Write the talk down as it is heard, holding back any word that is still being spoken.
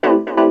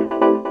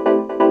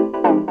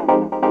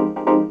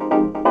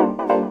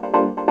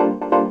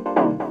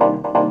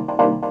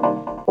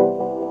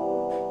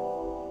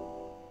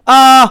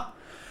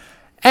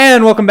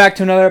welcome back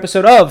to another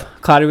episode of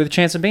Cloudy with a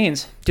Chance of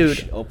Beans. You Dude,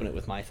 should open it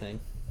with my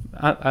thing.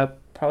 I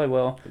probably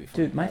will. It'll be fun.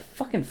 Dude, my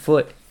fucking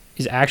foot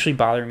is actually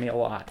bothering me a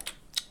lot.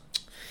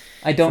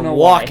 I don't From know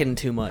walking why.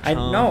 too much. I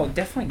huh? No,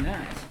 definitely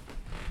not.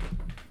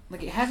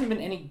 Like, it hasn't been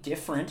any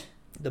different.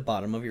 The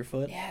bottom of your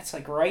foot. Yeah, it's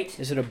like right.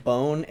 Is it a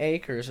bone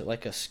ache or is it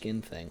like a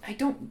skin thing? I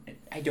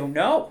don't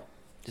know.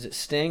 Does it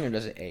sting or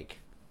does it ache?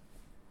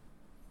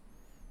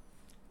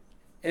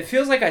 It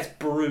feels like it's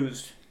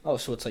bruised. Oh,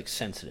 so it's like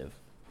sensitive.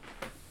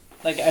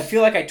 Like, I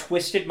feel like I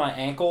twisted my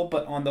ankle,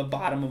 but on the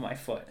bottom of my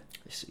foot.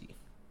 I see.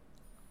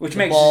 Which The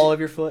makes ball of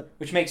your foot.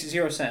 which makes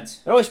zero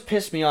sense. It always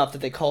pissed me off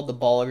that they called the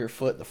ball of your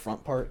foot the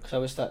front part because I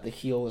always thought the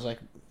heel was like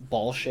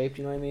ball shaped.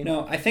 You know what I mean?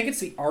 No, I think it's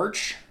the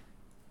arch,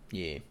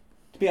 Yeah.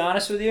 to be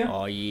honest with you.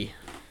 Oh yeah.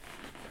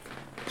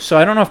 So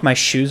I don't know if my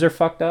shoes are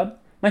fucked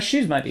up. My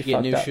shoes might be You get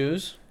fucked new up.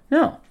 shoes.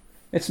 No.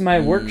 It's my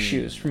work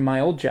shoes from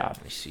my old job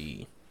I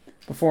see.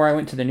 before I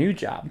went to the new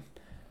job.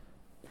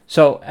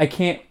 So I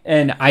can't,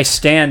 and I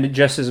stand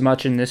just as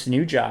much in this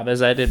new job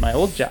as I did my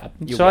old job.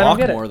 You so I don't walk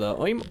get more though.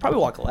 Well, you probably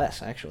walk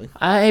less actually.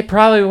 it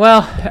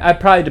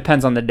probably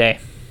depends on the day.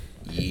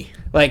 Yeah.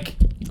 Like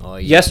Oh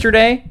yeah.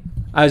 yesterday,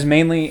 I was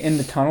mainly in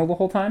the tunnel the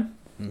whole time.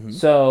 Mhm.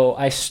 So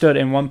I stood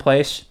in one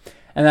place.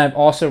 And then I've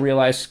also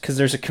realized, because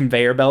there's a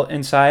conveyor belt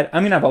inside,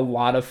 I'm going to have a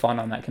lot of fun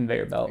on that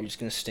conveyor belt. You're just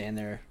gonna stand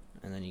there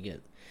and then you're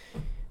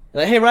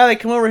like, hey Riley,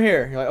 come over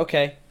here. You're like,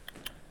 okay.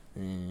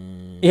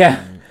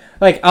 Yeah.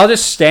 Like, I'll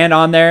just stand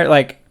on there,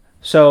 like,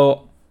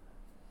 so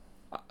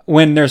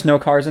when there's no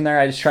cars in there,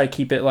 I just try to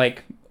keep it,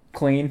 like,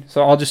 clean.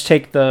 So I'll just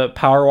take the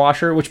power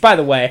washer, which, by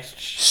the way,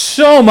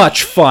 so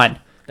much fun.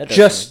 That does sound like a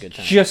Just good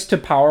time. just to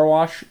power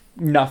wash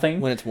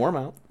nothing. When it's warm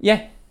out.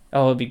 Yeah.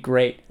 Oh, it'd be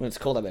great. When it's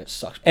cold, I bet it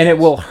sucks. And it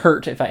will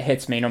hurt if it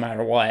hits me no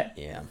matter what.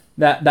 Yeah.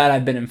 That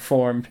I've been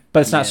informed.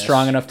 But it's not Yes.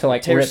 strong enough to,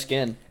 like, Tear rip.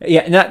 skin.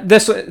 Yeah, not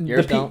this.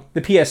 Yours don't?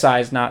 The PSI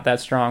is not that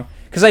strong.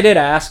 Because I did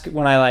ask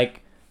when I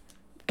like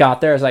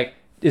got there. I was like,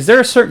 "Is there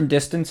a certain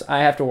distance I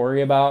have to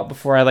worry about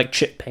before I like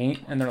chip paint?"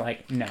 And they're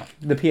like, "No,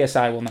 the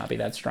PSI will not be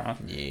that strong."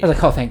 Yeah. I was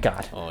like, "Oh, thank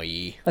God." Oh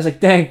yeah. I was like,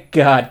 "Thank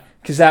God,"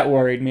 because that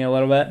worried me a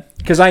little bit.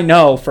 Because I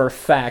know for a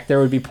fact there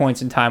would be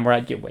points in time where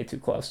I'd get way too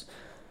close,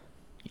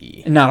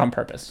 Yeah. and not on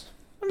purpose.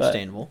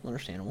 Understandable.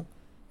 Understandable.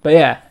 But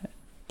yeah,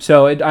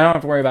 so I don't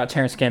have to worry about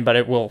tearing skin, but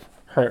it will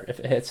hurt if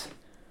it hits.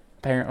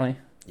 Apparently,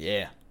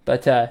 Yeah.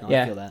 but No, I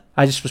yeah, feel that.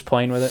 I just was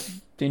playing with it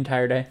the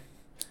entire day.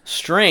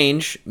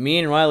 Strange. Me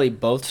and Riley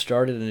both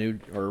started a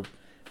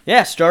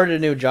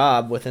new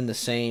job within the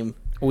same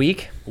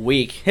Week.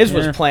 week. His Yeah.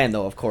 was planned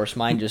though, of course.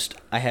 Mine just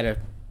I had a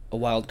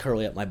wild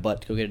curly up my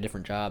butt to go get a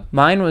different job.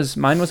 Mine was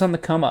on the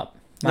come up.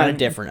 Not a Mine-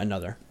 different,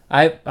 another.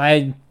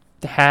 I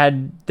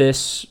had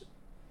this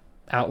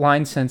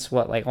outline since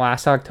what, like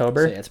last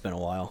October, Say it's been a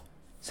while.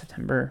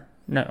 September,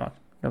 no,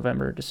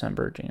 November,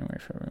 December, January,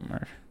 February,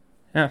 March.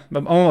 Yeah,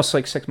 but almost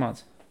like 6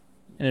 months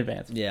in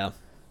advance. Yeah.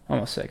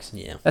 Almost 6.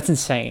 Yeah. That's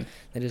insane.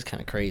 That is kind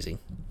of crazy.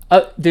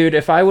 Dude,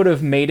 if I would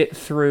have made it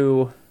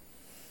through,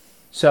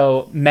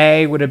 so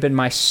May would have been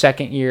my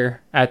second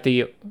year at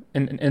the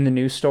in the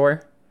news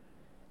store,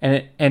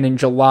 and in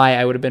July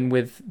I would have been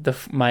with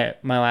my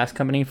last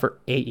company for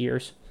 8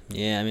 years.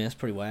 Yeah, I mean that's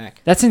pretty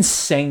whack. That's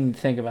insane to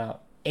think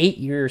about. 8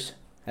 years.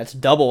 That's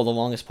double the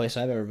longest place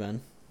I've ever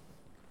been.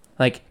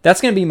 Like, that's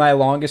going to be my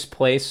longest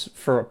place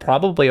for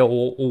probably a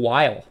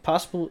while.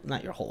 Possible,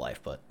 not your whole life,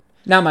 but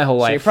Not my whole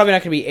so life. you're probably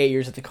not gonna be 8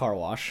 years at the car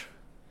wash.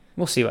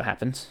 We'll see what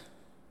happens.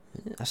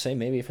 I say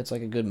maybe if it's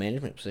like a good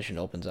management position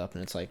opens up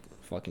and it's like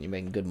fucking you're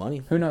making good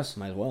money, Who knows?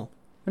 might as well.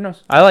 Who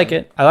knows? I like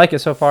it. I like it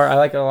so far. I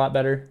like it a lot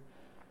better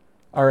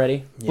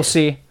already. Yeah. We'll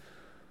see.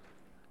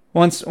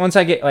 Once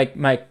I get like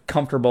my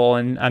comfortable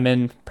and I'm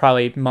in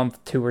probably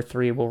month 2 or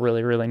 3, we'll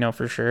really know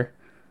for sure.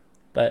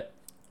 But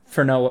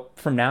from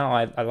now,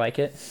 I like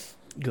it.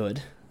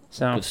 Good.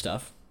 So Good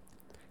stuff.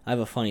 I have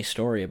a funny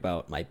story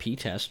about my pee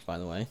test, by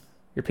the way.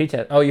 your pee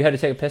test. Oh, you had to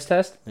take a piss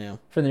test Yeah.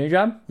 for the new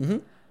job? Mm-hmm.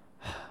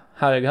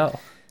 How'd it go?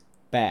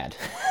 Bad.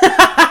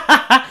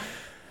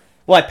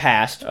 Well, I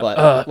passed,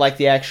 but like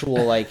the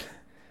actual like,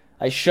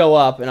 I show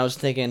up and I was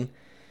thinking,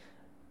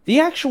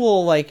 the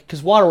actual like,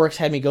 because Waterworks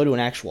had me go to an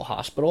actual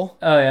hospital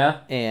Oh yeah.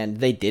 and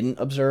they didn't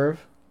observe,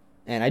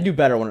 and I do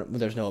better when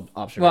there's no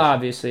observation. Well,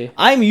 obviously.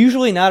 I'm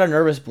usually not a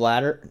nervous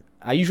bladder.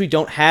 I usually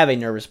don't have a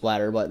nervous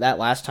bladder, but that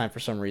last time for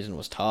some reason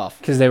was tough.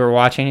 Because they were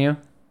watching you?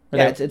 Or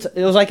Yeah, they-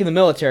 it was like in the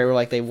military where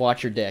like they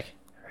watch your dick.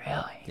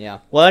 Really? Yeah.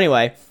 Well,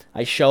 anyway,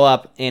 I show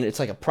up and it's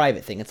like a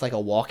private thing. It's like a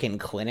walk-in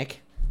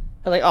clinic.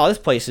 I'm like, oh, this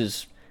place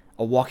is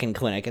a walk-in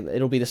clinic.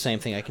 It'll be the same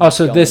thing. I can. Oh, just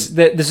so go this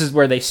and- this is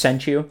where they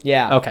sent you?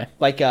 Yeah. Okay.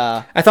 Like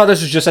I thought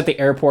this was just at the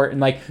airport and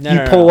like No, you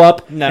no, no, pull no.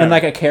 up No, in no,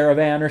 like a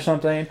caravan or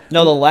something.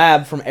 no, the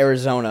lab from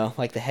Arizona,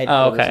 like the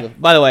headquarters. okay.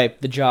 By the way,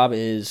 the job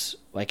is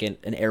like an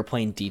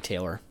airplane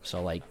detailer,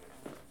 so like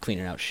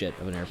cleaning out shit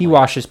of an airplane. He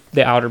washes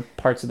the outer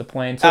parts of the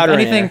plane. So Outer if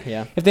and anything,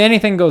 inner, yeah. if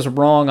anything goes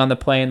wrong on the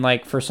plane,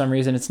 like for some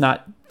reason it's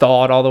not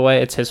thawed all the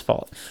way, it's his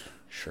fault.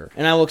 Sure.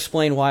 And I will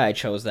explain why I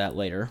chose that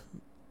later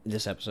in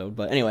this episode.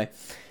 But anyway,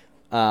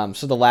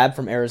 So the lab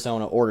from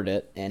Arizona ordered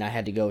it, and I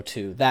had to go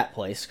to that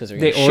place because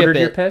They ordered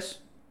your piss?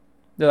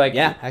 They're like,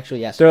 yeah, actually,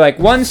 yes. They're like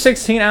 1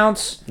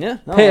 16-ounce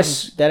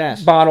piss dead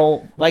ass.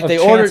 bottle. Like of they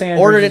Chance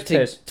ordered it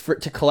Andrews'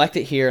 to collect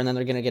it here, and then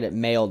they're gonna get it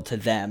mailed to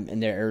them in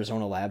their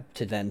Arizona lab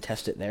to then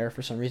test it there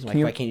for some reason. Like,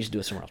 why can't you just do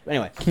it somewhere else? But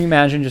anyway, Can you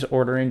imagine just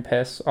ordering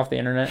piss off the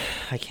internet?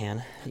 I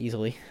can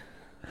easily.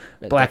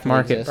 That Black definitely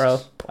market,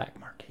 exists. bro. Black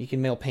market. You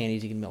can mail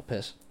panties. You can mail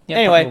piss. Yeah,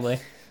 Anyway, probably.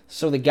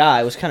 so the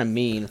guy was kind of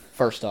mean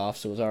first off,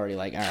 so it was already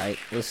like, all right,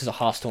 well, this is a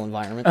hostile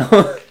environment.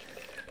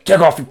 Take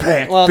off your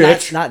pants, Well,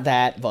 bitch. not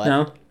that, but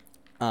No.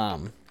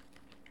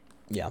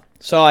 yeah.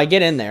 So I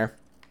get in there,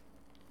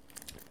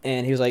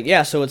 and he was like,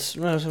 "Yeah, so it's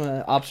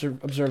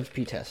observed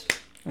pee test,"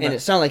 and Okay. it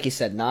sounded like he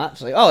said not.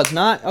 So like, "Oh, it's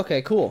not?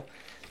 Okay, cool."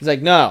 He's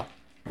like, "No,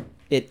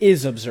 it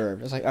is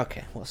observed." I was like,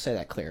 "Okay, well, say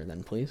that clear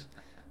then, please."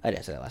 I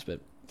didn't say that last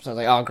bit, so I was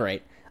like, "Oh,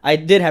 great." I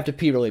did have to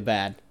pee really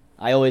bad.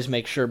 I always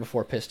make sure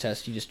before piss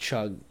test you just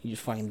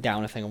fucking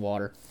down a thing of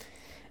water.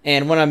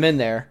 And when I'm in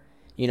there,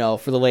 you know,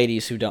 for the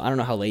ladies who don't, I don't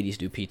know how ladies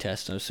do pee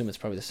tests. I assume it's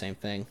probably the same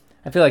thing.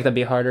 I feel like that'd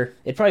be harder,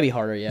 It'd probably be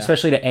harder, yeah.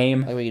 especially to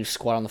aim. Like when you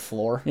squat on the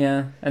floor.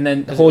 Yeah, and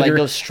then 'Cause hold it, like, your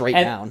goes straight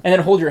down. and then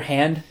hold your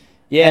hand.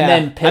 Yeah, and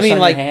then piss I mean, on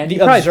like your hand. the You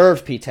probably-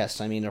 observed pee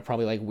tests. I mean, they're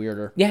probably like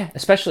weirder. Yeah,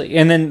 especially,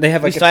 and then they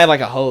have At like least I have like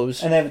a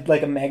hose. and they have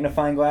like a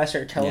magnifying glass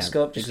or a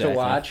telescope just exactly. to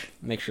watch.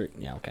 Make sure.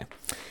 Yeah, okay.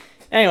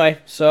 Anyway,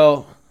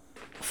 so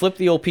flip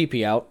the old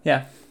pee out,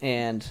 Yeah,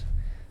 and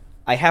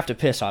I have to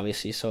piss,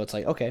 obviously. So it's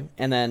like okay,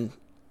 and then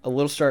a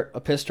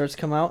piss starts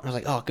to come out. And I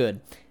was like, oh,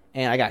 good.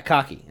 And I got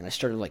cocky, and I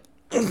started like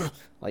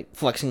like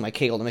flexing my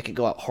kegel to make it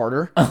go out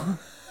harder,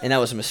 and that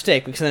was a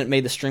mistake because then it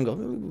made the string go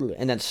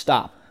and then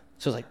stop.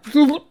 So it's like.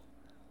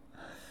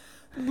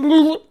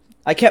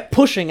 I kept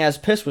pushing as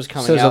piss was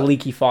coming so it's out. a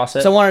leaky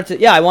faucet. So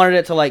I wanted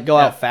it to like go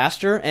out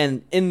faster,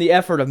 and in the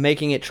effort of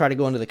making it try to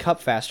go into the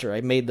cup faster,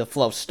 I made the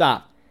flow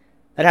stop.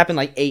 That happened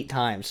like 8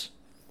 times.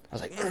 I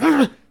was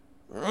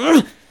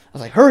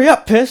like, hurry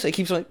up, piss! It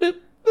keeps like, boop,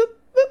 boop,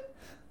 boop,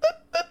 boop,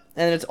 boop.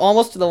 And it's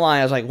almost to the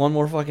line. I was like, one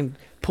more fucking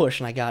push,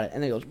 and I got it.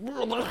 And it goes.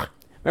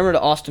 Remember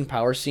the Austin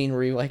Powers scene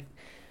where he like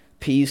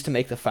pees to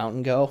make the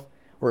fountain go,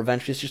 where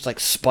eventually it's just like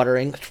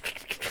sputtering.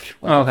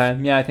 Okay,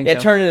 yeah, I think It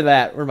so. turned into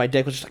that where my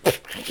dick was just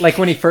like. Like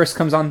when he first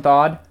comes on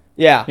thawed.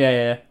 Yeah.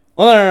 Yeah.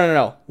 Well,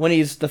 no. When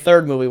he's the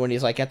third movie, when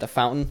he's like at the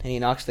fountain and he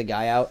knocks the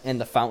guy out and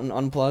the fountain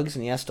unplugs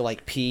and he has to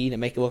like pee to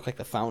make it look like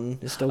the fountain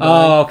is still going.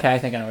 Oh, okay, I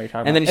think I know what you're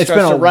talking And then about. he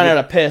starts to run out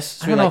of piss.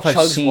 So I he don't know like if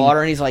I've chugs seen- water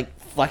and he's like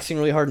flexing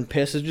really hard and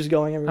piss is just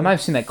going everywhere. I might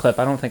have seen that clip.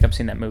 I don't think I've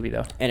seen that movie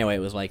though. Anyway, it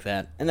was like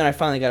that. And then I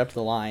finally got up to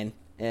the line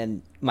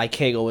and my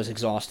kegel was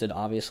exhausted,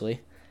 obviously. I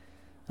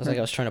was like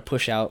I was trying to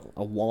push out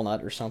a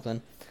walnut or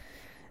something.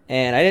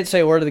 And I didn't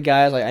say a word to the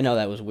guy. I was like, I know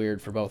that was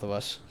weird for both of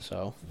us.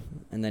 So,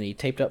 and then he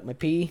taped up my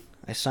pee.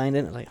 I signed it.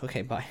 I was like,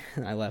 okay, bye.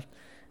 And I left.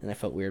 And I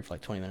felt weird for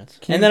like 20 minutes.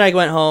 And then I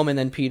went home and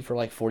then peed for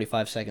like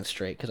 45 seconds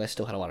straight because I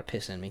still had a lot of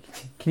piss in me.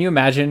 Can you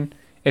imagine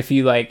if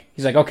you like,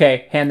 he's like,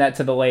 okay, hand that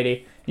to the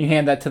lady. You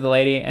hand that to the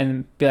lady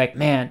and be like,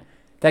 man,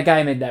 that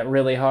guy made that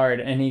really hard.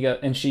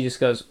 And she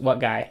just goes, what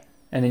guy?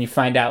 And then you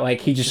find out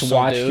like he just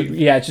watched you.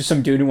 Yeah, it's just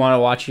some dude who wanted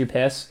to watch you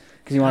piss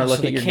because you want to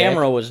look at your the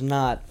camera dick. was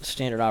not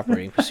standard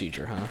operating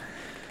procedure, huh?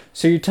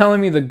 So you're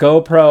telling me the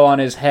GoPro on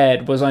his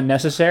head was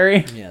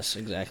unnecessary? Yes,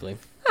 exactly.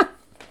 Can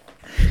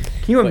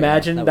you But yeah,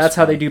 imagine that was that's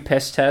how they fun. do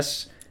piss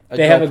tests? A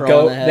They have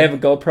GoPro on the head. they have a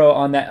GoPro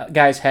on that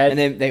guy's head. And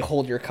then they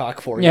hold your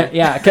cock for you.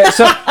 Yeah. Okay,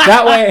 so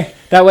that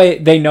way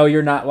they know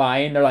you're not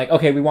lying. They're like,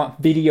 okay, we want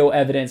video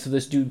evidence of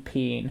this dude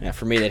peeing. Yeah,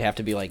 for me, they'd have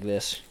to be like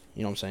this.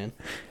 You know what I'm saying?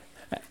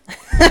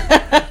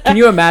 Can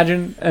you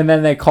imagine? And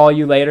then they call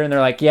you later and they're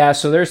like, yeah,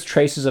 so there's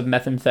traces of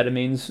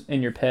methamphetamines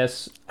in your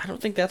piss. I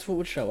don't think that's what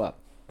would show up.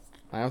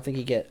 I don't think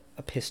you get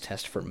a piss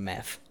test for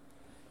meth.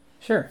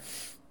 Sure.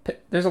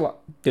 There's a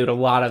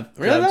lot of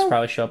Really, drugs though?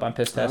 probably show up on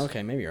piss tests. Oh,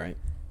 okay, maybe you're right.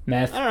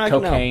 Meth, I don't know, I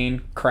don't know.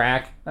 cocaine,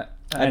 crack.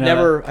 I've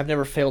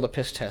never failed a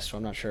piss test, so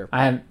I'm not sure.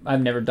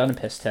 I've never done a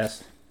piss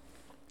test.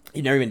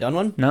 You've never even done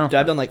one? No. Dude,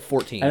 I've done like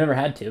 14. I never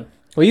had to.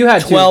 Well, you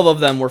had 12 of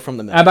them were from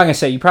the I'm meth. about to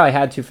say you probably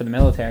had to for the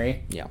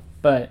military. Yeah.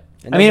 But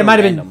And I mean, those it are might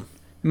have random.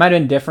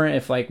 been different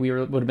if like we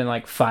would have been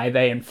like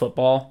 5A in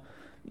football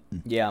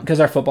Yeah. because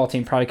our football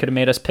team probably could have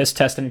made us piss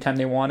test anytime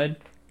they wanted.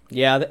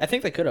 Yeah, I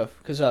think they could have.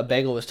 Because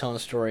Bagel was telling a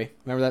story.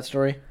 Remember that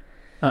story?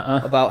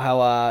 Uh-uh. About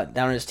how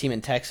down in his team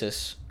in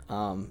Texas, it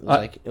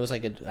was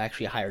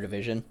actually a higher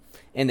division,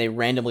 and they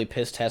randomly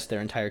piss test their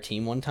entire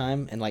team one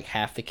time, and like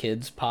half the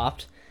kids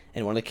popped,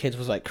 and one of the kids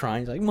was like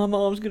crying, he's like, "My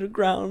mom's gonna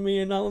ground me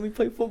and not let me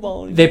play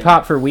football anymore." They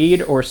pop for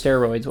weed or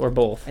steroids or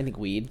both I think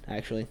weed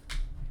actually.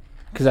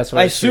 because that's what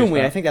I was curious assume weed.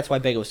 about. I think that's why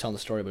Bagel was telling the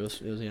story, but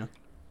it was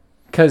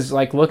Because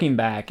like looking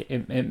back,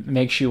 it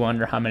makes you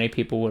wonder how many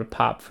people would have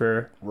popped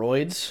for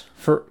roids.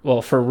 for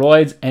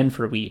roids and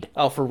for weed.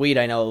 Oh, for weed,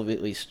 I know of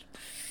at least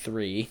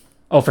 3.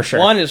 Oh, for sure.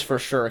 One is for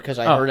sure because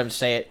I heard him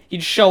say it.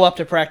 He'd show up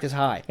to practice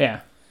high.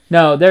 Yeah.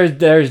 No,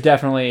 there's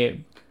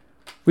definitely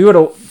we would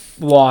have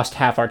lost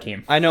half our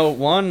team. I know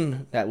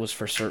one that was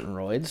for certain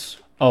roids.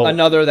 Oh,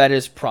 Another that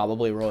is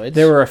probably roids.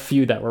 there were a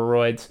few that were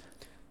roids.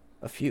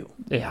 A few.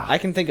 Yeah. I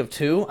can think of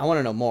 2. I want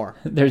to know more.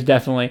 There's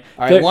definitely.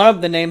 All right, one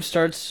of the names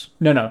starts.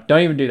 No,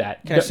 don't even do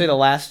that. Can I say the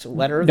last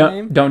letter of the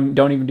name?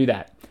 Don't even do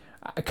that.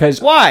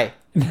 Because why?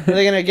 Are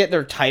they gonna get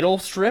their title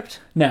stripped?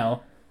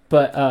 No,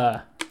 but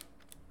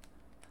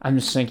I'm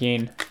just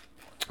thinking.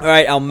 All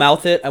right, I'll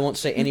mouth it. I won't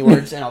say any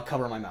words, and I'll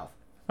cover my mouth.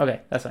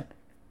 Okay, that's fine.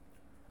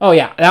 Oh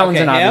yeah, that one's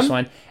an obvious him?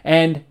 one.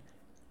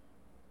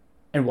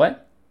 And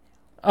what?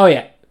 Oh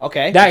yeah,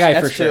 Okay, that guy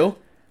that's for sure.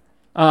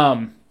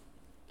 2.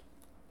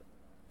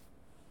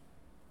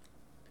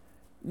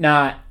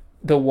 Not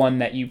the one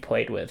that you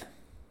played with.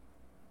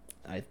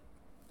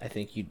 I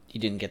think you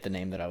didn't get the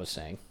name that I was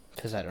saying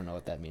because I don't know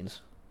what that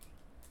means.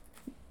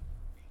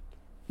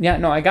 Yeah,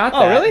 no, I got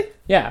that. Oh, really?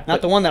 Yeah.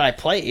 Not the one that I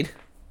played.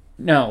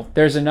 No,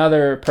 there's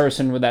another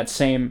person with that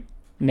same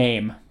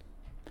name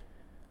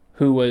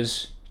who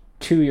was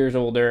 2 years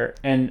older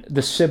and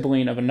the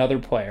sibling of another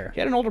player. You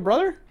had an older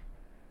brother?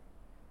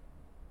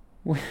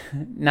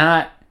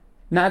 Not.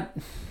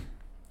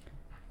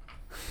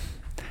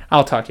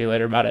 I'll talk to you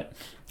later about it.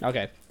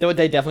 Okay.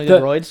 They definitely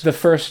did roids? The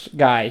first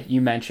guy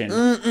you mentioned.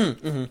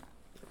 Mm-hmm.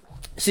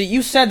 See,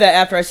 you said that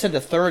after I said the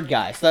third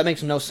guy, so that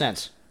makes no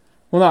sense.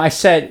 Well, no, I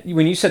said,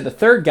 when you said the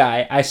third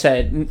guy, I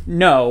said,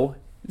 no,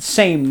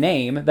 same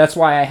name. That's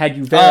why I had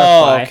you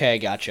verify. Oh, okay,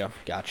 gotcha.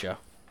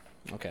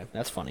 Okay,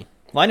 that's funny.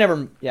 Well,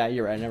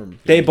 you're right, I never.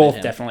 They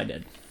both definitely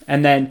did.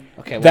 And then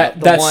okay, well,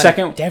 that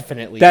second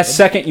definitely that did.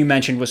 second you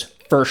mentioned was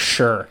for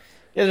sure.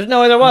 Yeah, there's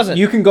no way there wasn't.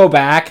 You could go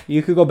back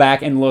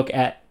and look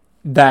at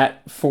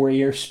that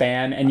 4-year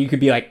span, and you could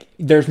be like,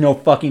 "There's no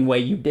fucking way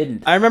you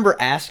didn't." I remember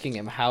asking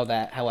him how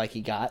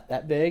he got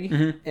that big,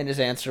 Mm-hmm. and his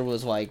answer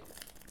was like,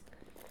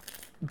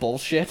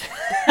 "Bullshit."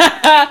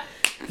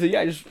 So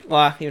yeah,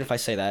 even if I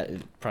say that,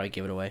 it'd probably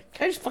give it away.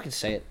 Can I just fucking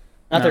say it?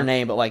 Not their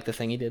name, but like the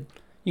thing he did.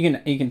 You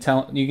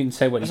can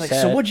say what I was he like,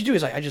 said. so what'd you do?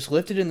 He's like, I just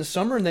lifted in the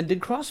summer and then did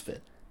CrossFit.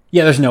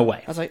 Yeah, there's no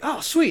way. I was like,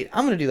 oh sweet,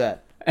 I'm gonna do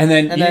that. And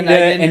then you did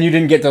it, and you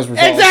didn't get those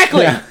results.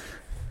 Exactly.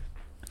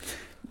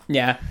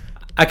 Yeah.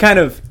 I kind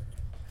of,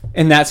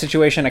 in that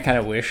situation, I kind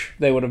of wish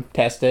they would have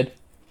tested.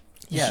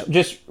 Yeah.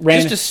 Just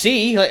to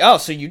see, like, oh,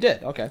 so you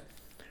did. Okay.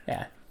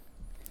 Yeah.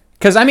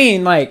 Because, I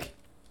mean, like...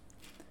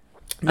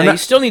 Now, you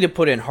still need to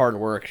put in hard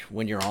work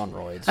when you're on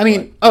roids. I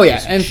mean,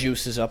 and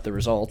juices up the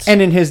results.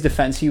 And in his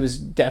defense, he was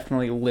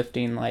definitely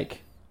lifting,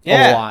 like,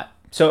 a lot.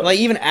 So, like,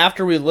 even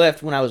after we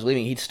left, when I was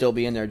leaving, he'd still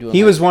be in there doing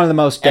He like, was one of the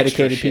most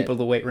dedicated shit. people to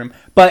the weight room.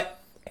 But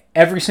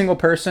every single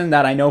person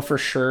that I know for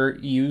sure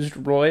used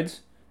roids,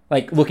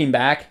 like, looking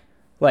back,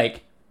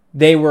 like...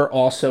 They were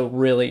also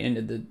really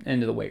into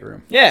the weight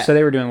room. Yeah. So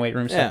they were doing weight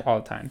room stuff all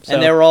the time. So,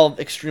 and they were all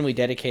extremely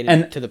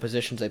dedicated to the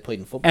positions they played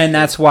in football. And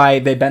that's why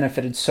they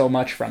benefited so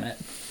much from it,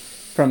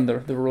 from the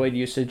roid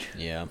usage.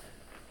 Yeah.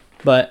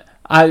 But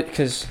I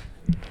can't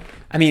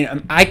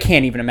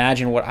even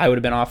imagine what I would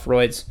have been off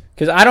roids.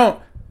 Because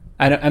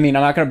I'm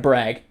not going to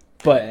brag.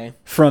 But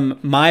from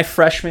my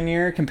freshman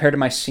year compared to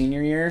my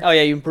senior year... Oh,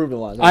 yeah, you improved a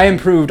lot. I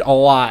improved a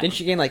lot. Didn't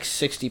you gain like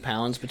 60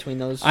 pounds between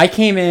those? I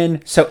came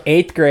in... So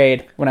 8th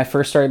grade, when I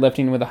first started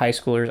lifting with the high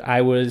schoolers,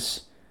 I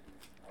was...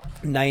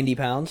 90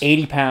 pounds?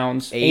 80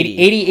 pounds.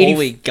 80.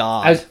 Holy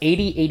God. I was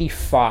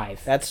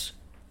 85. That's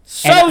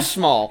so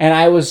small. And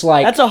I was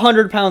like... That's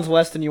 100 pounds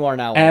less than you are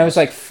now. And I was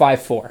like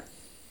 5'4".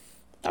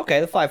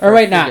 Okay, the 5'4". Or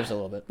right now, gives a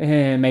little bit.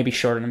 Maybe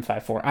shorter than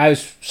 5'4". I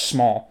was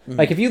small. Mm-hmm.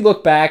 Like if you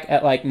look back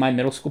at like my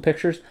middle school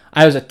pictures,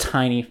 I was a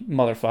tiny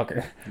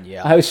motherfucker.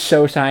 Yeah, I was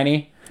so tiny.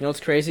 You know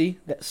what's crazy?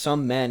 That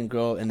some men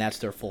grow and that's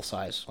their full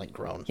size, like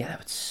grown. Yeah, that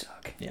would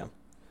suck. Yeah.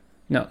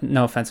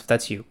 No offense if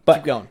that's you, but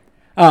keep going.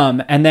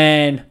 And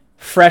then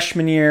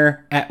freshman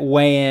year at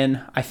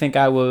weigh-in, I think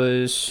I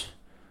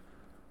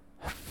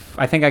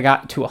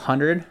got to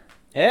 100.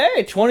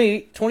 Hey,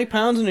 20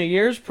 pounds in a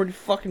year is pretty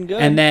fucking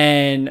good. And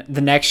then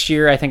the next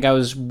year, I think I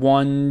was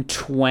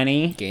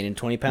 120. Gaining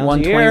 20 pounds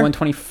 120, a year.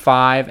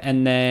 125.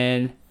 And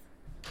then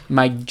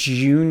my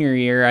junior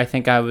year, I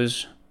think I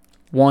was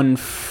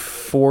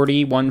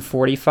 140,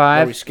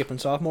 145. Are we skipping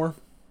sophomore?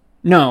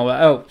 No.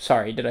 Oh,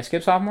 sorry. Did I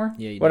skip sophomore?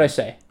 Yeah, you What'd did. I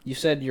say? You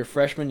said your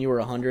freshman you were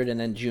 100, and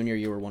then junior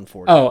you were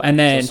 140. Oh, and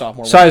then... So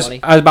sophomore, I was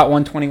about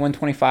 120,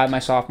 125 my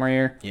sophomore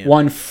year. Yeah.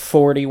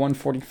 140,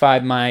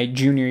 145 my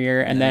junior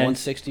year. And then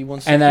 160,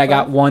 165? And then I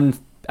got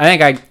I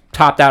think I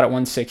topped out at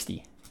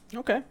 160.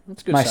 Okay,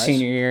 that's good my size.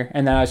 Senior year.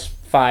 And then I was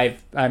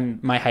 5... I'm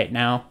my height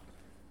now.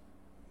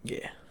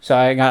 Yeah. So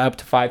I got up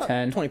to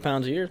 5'10". 20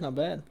 pounds a year is not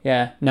bad.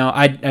 Yeah. No,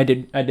 I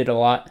did a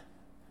lot.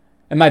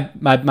 And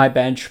my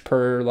bench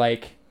per,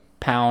 like...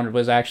 pound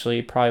was actually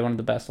probably one of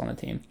the best on the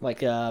team. Like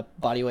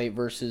body weight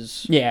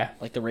versus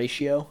like the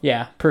ratio?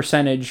 Yeah,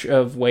 percentage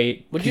of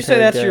weight. Would you say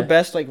that's your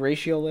best like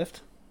ratio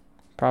lift?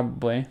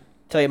 Probably.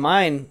 Tell you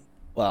mine,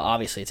 well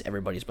obviously it's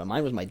everybody's, but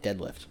mine was my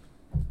deadlift.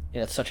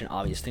 Yeah, that's such an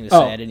obvious thing to say.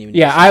 I didn't even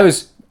I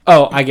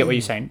get what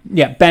you're saying.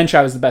 Yeah, bench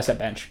I was the best at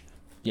bench.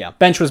 Yeah.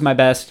 Bench was my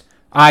best.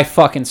 I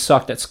fucking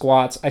sucked at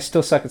squats. I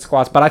still suck at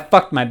squats, but I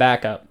fucked my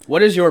back up.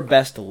 What is your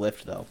best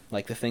lift, though?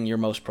 Like, the thing you're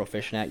most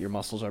proficient at, your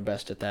muscles are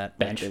best at that?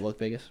 Bench. Like they look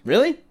biggest?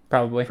 Really?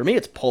 Probably. For me,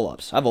 it's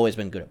pull-ups. I've always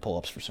been good at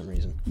pull-ups for some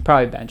reason.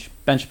 Probably bench.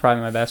 Bench is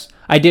probably my best.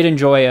 I did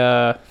enjoy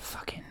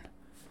fucking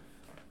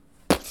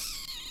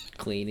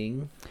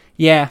Cleaning.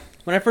 yeah.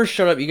 When I first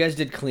showed up, you guys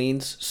did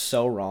cleans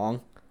so wrong.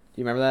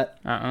 Do you remember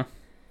that?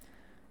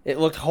 It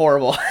looked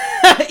horrible.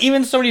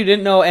 Even somebody who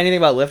didn't know anything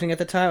about lifting at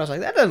the time, I was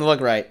like, that doesn't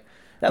look right.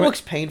 That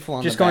looks painful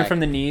on Just the back. going from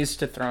the knees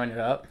to throwing it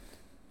up.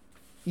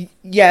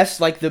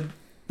 Yes, like the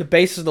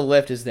base of the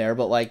lift is there,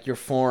 but like your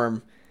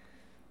form,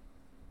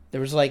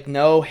 there was like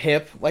no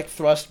hip like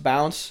thrust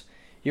bounce.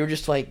 You were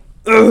just like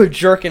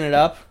jerking it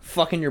up,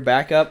 fucking your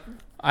back up.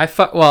 I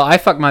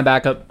fucked my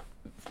back up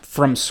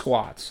from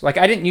squats. Like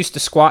I didn't used to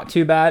squat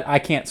too bad. I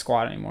can't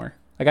squat anymore.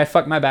 Like I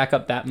fucked my back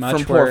up that much.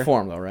 From poor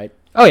form though, right?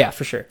 Oh yeah,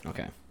 for sure.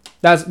 Okay.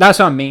 That's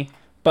on me.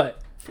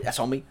 But that's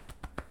on me.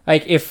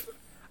 Like if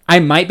I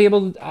might be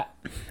able to,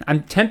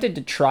 I'm tempted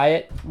to try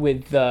it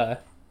with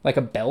like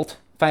a belt.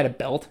 If I had a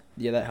belt.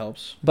 Yeah, that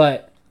helps.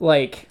 But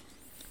like,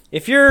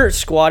 if you're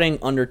squatting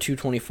under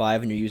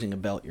 225 and you're using a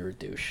belt, you're a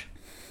douche.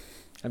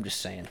 I'm just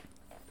saying.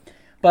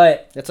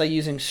 But that's like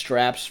using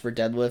straps for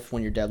deadlift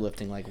when you're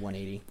deadlifting like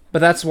 180. But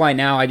that's why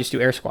now I just do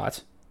air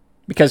squats.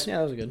 Because yeah,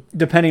 that was good.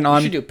 Depending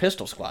on, you should do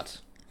pistol squats.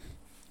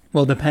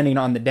 Well, depending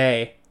on the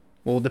day,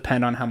 will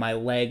depend on how my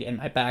leg and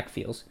my back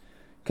feels.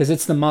 Because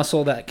it's the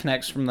muscle that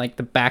connects from like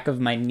the back of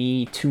my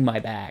knee to my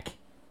back.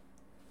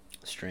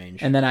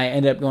 Strange. And then I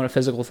ended up going to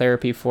physical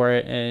therapy for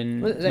it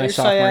in is that my your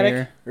sophomore sciatic?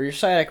 year. Or your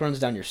sciatic runs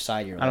down your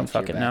side of your leg. I don't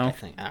fucking know. I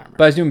think. I don't remember.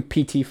 But I was doing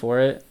PT for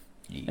it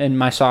in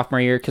my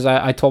sophomore year because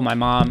I told my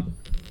mom,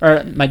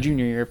 or my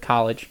junior year of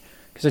college,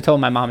 because I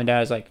told my mom and dad, I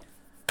was like,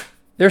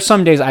 there's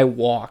some days I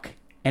walk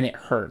and it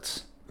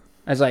hurts.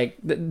 I was like,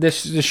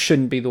 this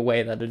shouldn't be the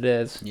way that it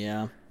is.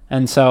 Yeah.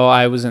 And so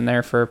I was in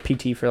there for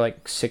PT for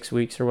like 6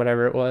 weeks or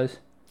whatever it was.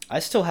 I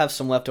still have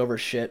some leftover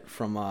shit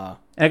from... and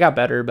it got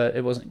better, but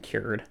it wasn't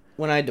cured.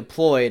 When I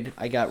deployed,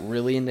 I got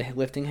really into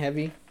lifting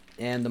heavy.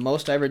 And the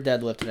most I ever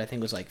deadlifted, I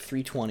think, was like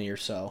 320 or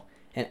so.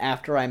 And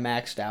after I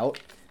maxed out,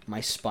 my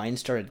spine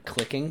started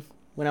clicking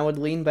when I would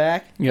lean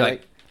back. You're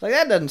like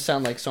that doesn't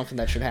sound like something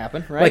that should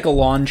happen, right? Like a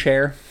lawn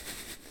chair.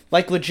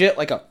 Like legit,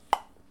 like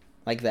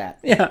that.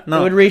 Yeah, no.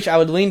 It would reach, I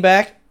would lean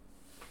back.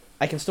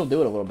 I can still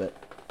do it a little bit.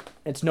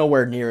 It's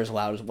nowhere near as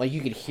loud as, like,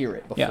 you could hear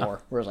it before. Yeah.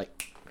 Whereas,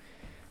 like,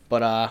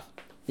 but,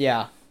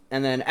 yeah.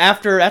 And then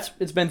after,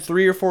 it's been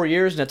 3 or 4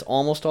 years, and it's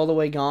almost all the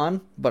way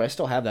gone, but I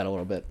still have that a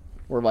little bit.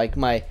 Where, like,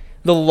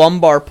 the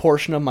lumbar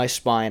portion of my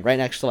spine, right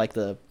next to, like,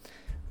 the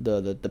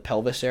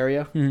pelvis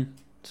area. Mm-hmm.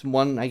 It's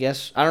one, I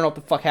guess, I don't know what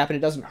the fuck happened.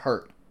 It doesn't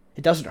hurt.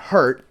 It doesn't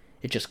hurt.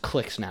 It just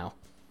clicks now.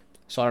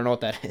 So I don't know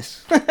what that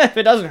is. If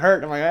it doesn't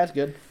hurt, I'm like, that's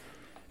good.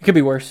 It could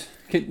be worse.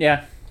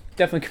 Yeah,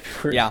 definitely could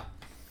be worse. Yeah.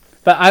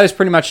 But I was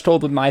pretty much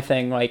told with my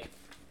thing, like,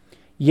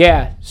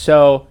 yeah,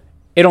 so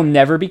it'll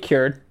never be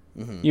cured.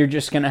 Mm-hmm. You're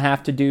just going to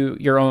have to do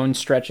your own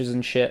stretches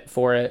and shit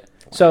for it.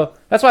 Wow. So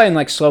that's why in,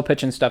 like, slow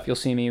pitch and stuff, you'll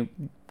see me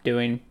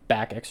doing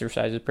back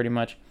exercises pretty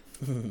much.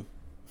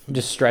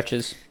 Just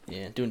stretches.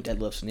 Yeah, doing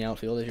deadlifts in the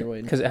outfield as you're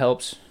waiting. Because it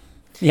helps.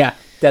 Yeah,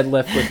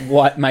 deadlift with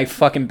what? My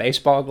fucking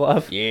baseball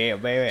glove? Yeah,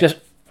 baby. Just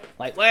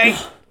lightweight.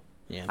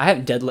 Yeah. I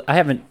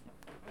haven't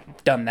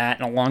done that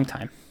in a long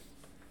time.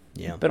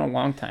 Yeah. It's been a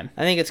long time.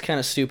 I think it's kind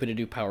of stupid to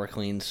do power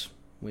cleans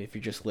if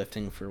you're just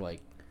lifting for, like,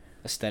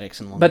 aesthetics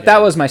and But longevity.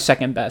 that was my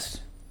second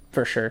best,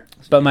 for sure.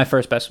 But my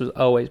first best was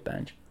always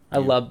bench. I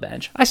love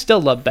bench. I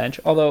still love bench,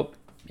 although,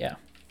 yeah.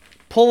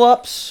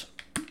 Pull-ups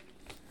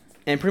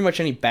and pretty much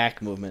any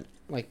back movement,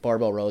 like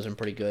barbell rows, are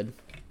pretty good.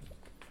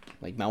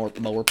 Like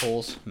mower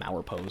pulls.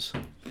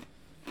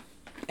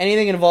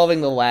 Anything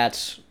involving the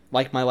lats,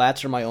 like my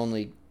lats are my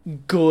only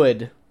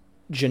good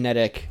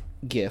genetic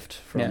gift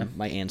from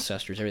my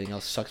ancestors. Everything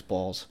else sucks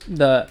balls.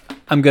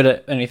 I'm good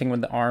at anything with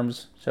the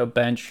arms, so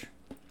bench,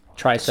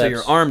 triceps. So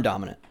you're arm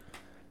dominant.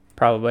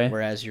 Probably.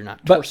 Whereas you're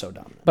not torso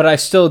dominant. But I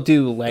still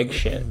do leg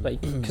shit,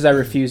 like, because I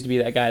refuse to be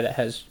that guy that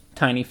has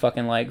tiny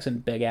fucking legs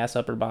and big ass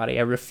upper body.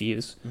 I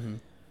refuse. Mm-hmm.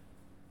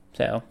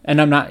 So, and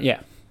I'm not,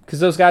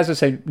 because those guys that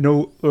say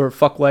no or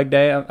fuck leg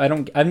day,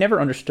 I've never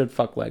understood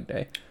fuck leg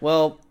day.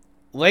 Well,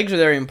 legs are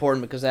very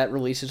important because that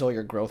releases all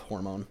your growth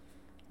hormone.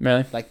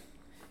 Really? Like,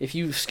 if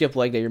you skip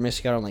leg day, you're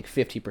missing out on like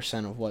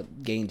 50% of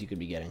what gains you could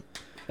be getting.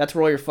 That's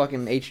where all your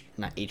fucking I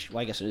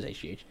guess it is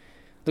HGH.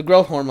 The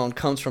growth hormone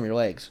comes from your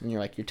legs, and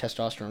your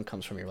testosterone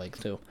comes from your legs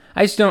too.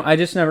 I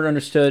just never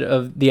understood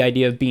of the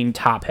idea of being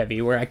top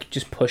heavy, where I could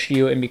just push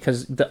you, and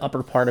because the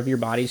upper part of your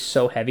body's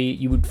so heavy,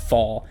 you would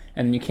fall,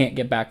 and you can't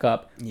get back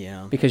up.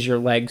 Yeah. Because your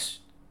legs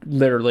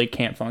literally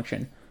can't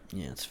function.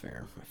 Yeah, it's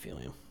fair. I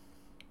feel you.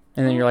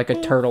 And then you're like a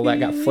turtle that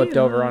got flipped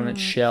over on its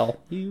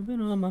shell. You've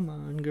been on my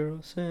mind, girl,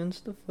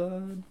 since the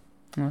flood.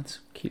 Oh, that's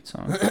a cute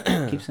song.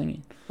 Keep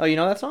singing. Oh, you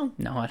know that song?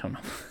 No, I don't know.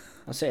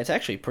 I'll say it's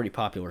actually a pretty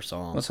popular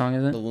song. What song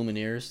is it? The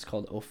Lumineers. It's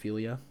called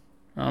Ophelia.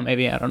 Oh,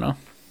 maybe. I don't know.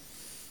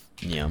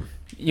 Yeah.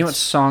 You know what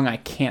song I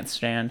can't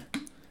stand?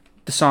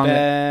 The song.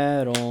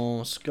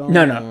 Battle Scars.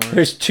 No.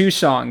 There's 2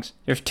 songs.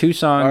 There's 2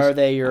 songs. Are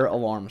they your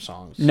alarm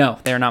songs? No,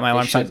 they are not my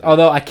alarm should songs. be.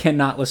 Although I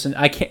cannot listen.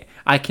 I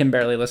can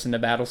barely listen to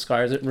Battle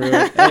Scars. It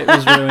ruined. It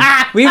was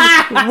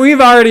ruined. We've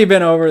already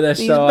been over this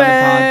though on the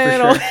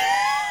pod for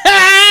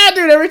sure.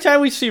 Dude, every time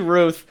we see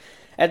Ruth,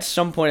 at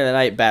some point of the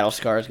night, Battle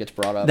Scars gets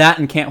brought up. That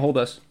and Can't Hold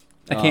Us.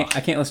 I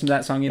can't listen to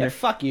that song either. Yeah,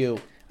 fuck you.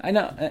 I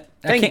know.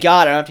 Thank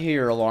God I don't have to hear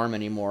your alarm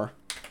anymore.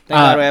 Thank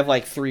God I have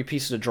like 3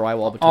 pieces of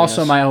drywall between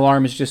Also, us. my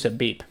alarm is just a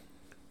beep.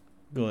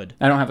 Good.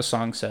 I don't have a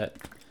song set.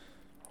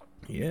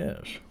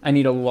 Yes. I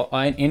need a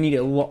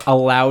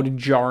loud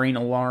jarring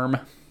alarm.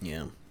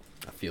 Yeah,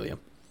 I feel you.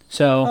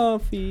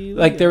 So,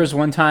 like, there was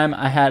one time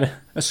I had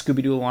a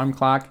Scooby-Doo alarm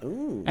clock,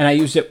 Ooh. and I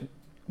used it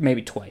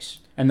maybe twice.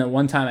 And the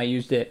one time I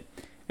used it,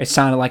 it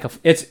sounded like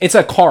it's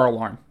a car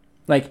alarm.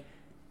 Like,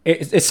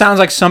 it sounds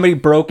like somebody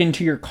broke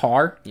into your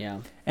car. Yeah.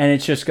 And it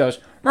just goes,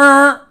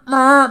 "Murr,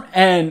 murr,"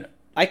 and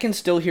I can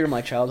still hear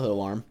my childhood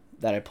alarm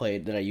that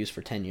I used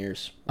for 10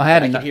 years. I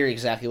can hear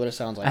exactly what it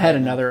sounds like. I had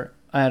right now.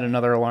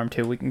 another alarm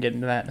too. We can get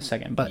into that in a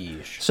second. But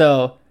Yeesh.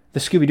 so the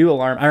Scooby-Doo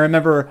alarm, I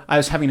remember I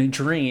was having a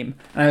dream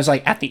and I was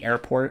like at the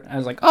airport. I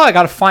was like, oh, I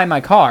got to find my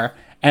car.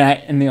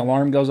 And the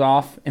alarm goes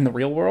off in the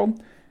real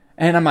world.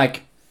 And I'm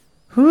like,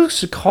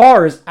 whose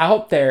car is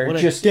out there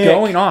just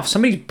going off?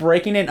 Somebody's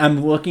breaking in.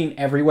 I'm looking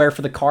everywhere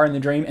for the car in the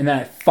dream. And then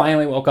I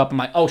finally woke up. I'm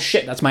like, oh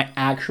shit, that's my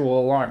actual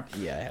alarm.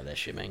 Yeah, I have that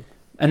shit, man.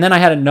 And then I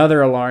had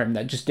another alarm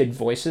that just did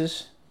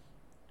voices.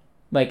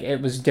 Like,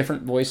 it was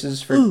different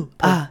voices for... Ooh,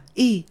 ah,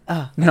 ee,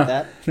 ah. No,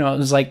 That? no, it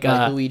was like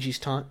Luigi's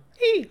taunt.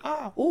 Ee,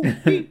 ah, ooh,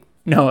 ee.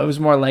 no, it was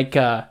more like...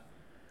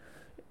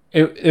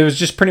 It was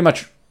just pretty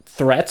much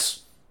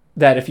threats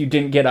that if you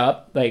didn't get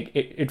up, like,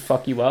 it'd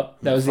fuck you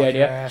up. That was the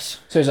idea. Ass.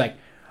 So it's like,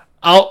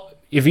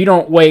 if you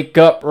don't wake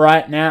up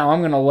right now, I'm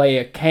going to lay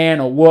a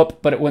can of whoop,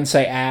 but it wouldn't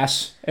say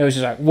ass. It was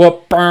just like,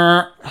 whoop,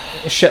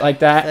 shit like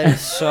that. That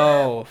is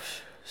so...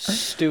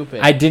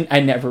 stupid. I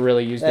never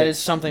really used it. That is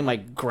something my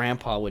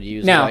grandpa would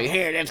use. Now, Like,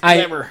 here, that's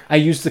clever. I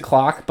used the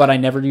clock, but I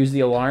never used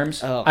the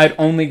alarms. Oh. I'd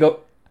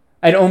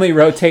only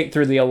rotate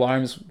through the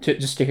alarms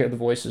just to hear the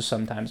voices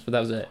sometimes, but that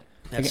was it.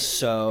 That's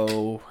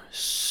so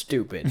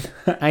stupid.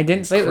 I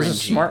didn't say it was a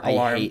Cringy. smart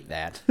alarm. I hate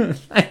that.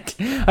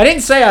 I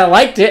didn't say I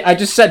liked it. I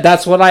just said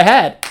that's what I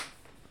had.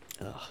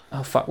 Ugh.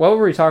 Oh fuck! What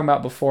were we talking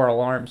about before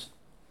alarms?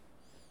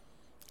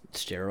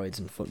 Steroids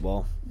in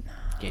football,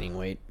 gaining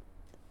weight.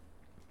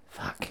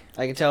 Fuck.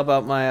 I can tell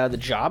about my the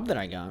job that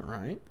I got.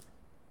 Right.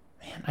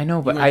 Man, I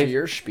know, but You went through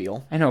your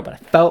spiel. I know, but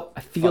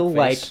I feel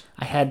like Fuckface.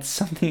 I had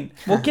something.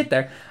 We'll get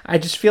there. I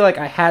just feel like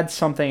I had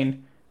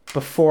something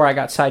before I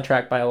got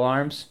sidetracked by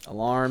alarms.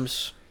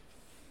 Alarms.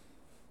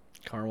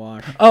 Car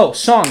wash. Oh,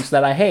 songs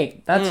that I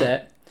hate. That's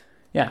it.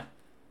 Yeah.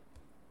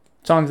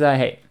 Songs that I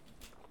hate.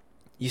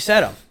 You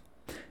said them.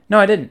 No,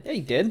 I didn't. Yeah,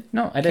 you did.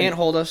 No, I didn't. Can't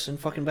hold us in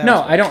fucking bad.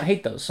 No, I don't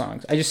hate those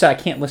songs. I just said I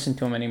can't listen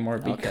to them anymore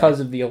because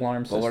of the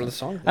alarm system. Well, what are the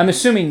songs? I'm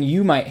assuming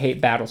you might hate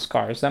Battle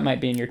Scars. That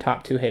might be in your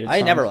top 2 hated songs.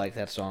 I never liked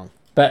that song.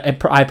 But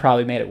I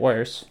probably made it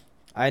worse.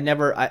 I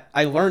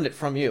learned it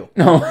from you.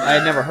 No. I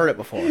had never heard it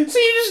before. So you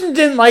just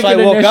didn't like So it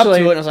I woke initially. up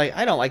to it and I was like,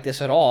 I don't like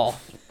this at all.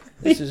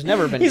 This has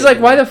never been. He's good like,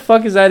 to why me." the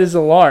fuck is that his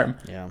alarm?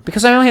 Yeah.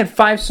 Because I only had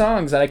 5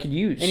 songs that I could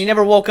use. And you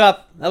never woke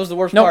up. That was the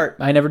worst Nope, part.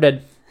 I never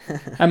did.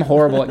 I'm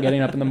horrible at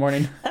getting up in the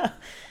morning.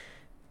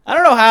 I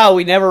don't know how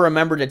we never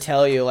remembered to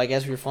tell you, like,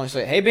 as we were falling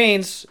asleep, hey,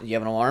 Beans, you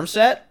have an alarm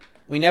set?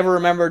 We never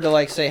remembered to,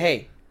 like, say,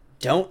 hey,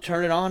 don't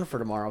turn it on for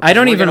tomorrow. I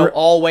don't we're even gonna re-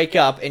 all wake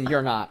up, and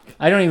you're not.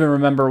 I don't even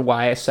remember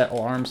why I set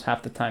alarms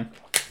half the time.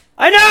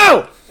 I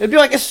know! It'd be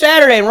like a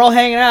Saturday, and we're all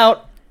hanging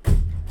out.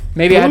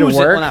 Maybe I had to Boozing.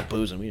 work. Well, not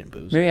boozing. We didn't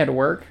booze. Maybe I had to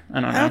work.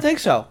 I don't know. I don't think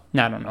so.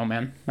 No, I don't know,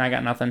 man. I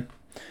got nothing.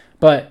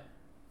 But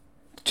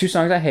 2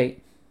 songs I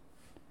hate.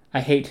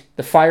 I hate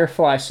the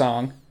Firefly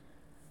song.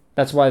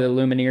 That's why the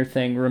Lumineer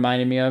thing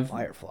reminded me of.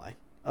 Firefly.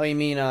 Oh, you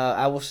mean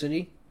Owl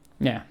City?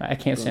 Yeah, I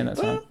can't stand that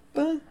song.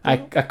 I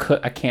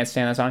I can't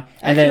stand that song.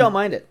 And actually then don't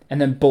mind it.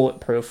 and then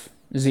Bulletproof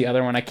is the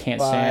other one I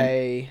can't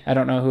stand. By... I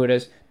don't know who it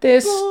is.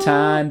 This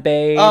time,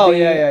 baby, Oh,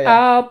 yeah.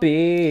 I'll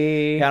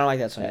be. Yeah, I don't like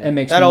that song. It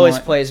makes that me always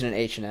want- plays in an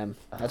H&M.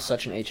 That's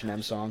such an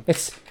H&M song.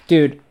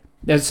 Dude,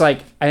 it's like,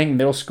 I think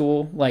middle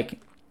school, like,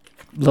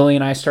 Lily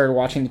and I started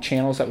watching the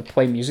channels that would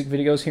play music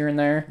videos here and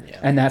there, Yeah.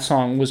 and that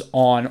song was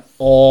on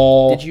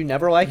all Did you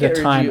never like the it,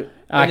 or time. did you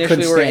I initially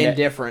couldn't were stand it.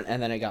 indifferent,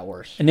 and then it got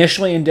worse?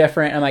 Initially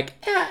indifferent. I'm like,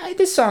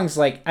 this song's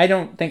like, I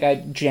don't think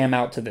I'd jam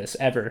out to this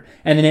ever.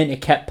 And then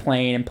it kept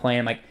playing and playing.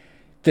 I'm like,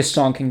 this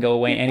song can go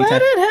away anytime.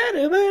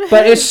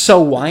 But it's so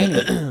whiny.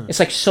 It's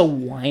like so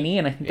whiny,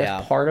 and I think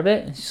that's Yeah. part of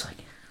it. It's just like,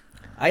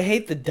 I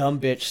hate the dumb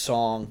bitch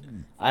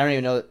song. I don't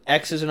even know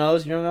X's and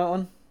O's. You know that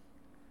one?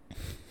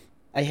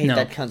 I hate No.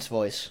 that cunt's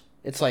voice.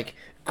 It's like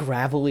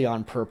gravelly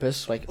on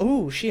purpose. Like,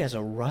 oh, she has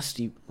a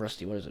rusty. What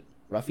is it?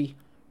 Ruffy,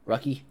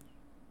 Rucky,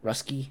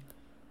 Rusky,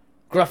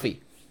 Gruffy,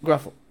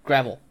 Gruffle,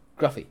 Gravel,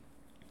 Gruffy,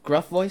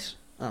 Gruff voice.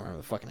 I don't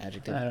remember the fucking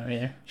adjective. I don't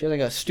either. She has like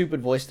a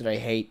stupid voice that I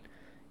hate.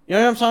 You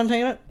know what I'm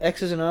talking about?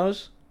 X's and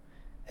O's.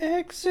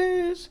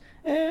 X's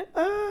and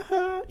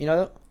You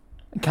know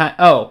that?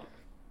 Oh,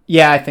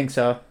 yeah, I think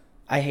so.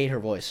 I hate her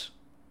voice.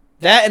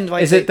 That and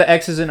like, Is it the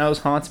X's and O's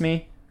haunts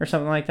me or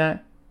something like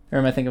that? Or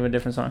am I thinking of a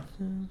different song?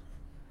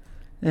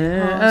 Haunts Me.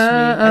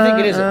 I think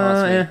it is. It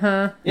Haunts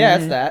Me. Yeah,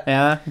 it's that.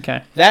 Yeah,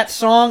 okay. That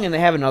song, and they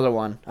have another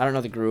one. I don't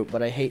know the group,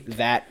 but I hate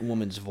that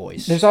woman's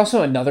voice. There's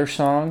also another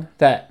song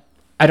that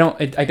I don't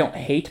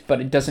hate, but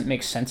it doesn't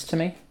make sense to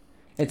me.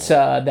 It's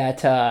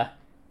it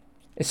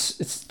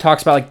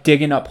talks about like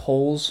digging up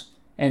holes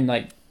and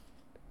like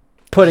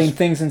putting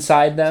things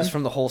inside them. This is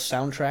from the whole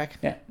soundtrack.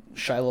 Yeah.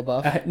 Shia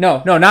LaBeouf.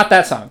 No, not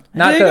that song.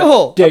 Not Dig the a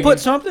hole. digging, Put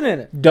something in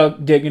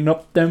it. digging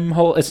up them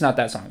holes. It's not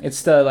that song.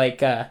 It's the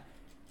like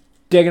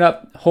digging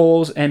up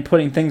holes and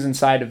putting things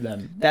inside of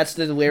them. That's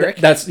the lyric.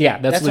 That's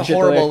That's legit a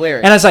horrible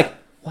lyric. And I was like,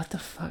 what the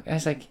fuck? I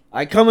was like,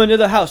 I come into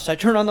the house. I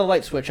turn on the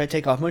light switch. I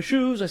take off my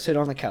shoes. I sit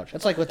on the couch.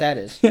 That's like what that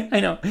is.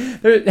 I know.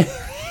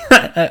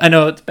 I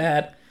know it's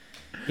bad.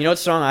 You know what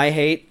song I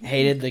hate?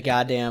 Hated the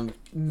goddamn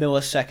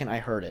millisecond I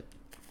heard it.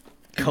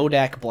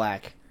 Kodak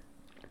Black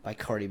by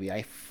Cardi B.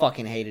 I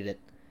fucking hated it.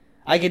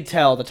 I could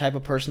tell the type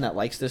of person that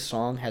likes this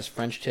song, has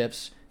French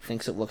tips,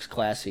 thinks it looks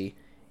classy,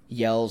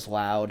 yells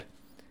loud,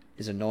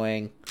 is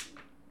annoying.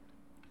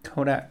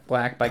 Kodak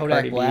Black by Kodak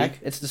Cardi Black. B.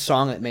 It's the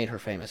song that made her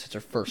famous. It's her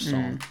first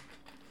song.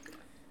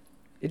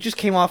 It just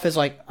came off as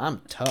like,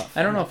 I'm tough.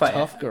 I don't know I'm if a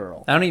tough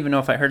girl. I don't even know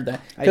if I heard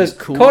that. I do Because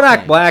cool Kodak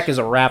things. Black is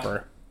a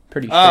rapper.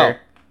 Pretty Oh. sure.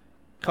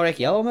 Kodak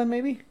Yellow then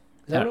maybe? Is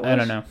that what it was? I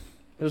don't know.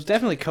 It was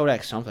definitely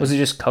Kodak something. Was it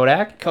just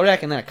Kodak?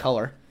 Kodak and then a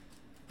color.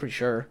 Pretty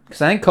sure.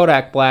 Because I think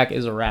Kodak Black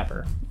is a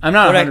rapper. I'm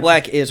not. Kodak 100%.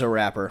 Black is a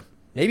rapper.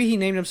 Maybe he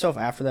named himself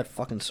after that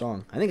fucking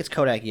song. I think it's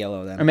Kodak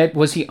Yellow then. Or maybe,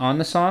 was he on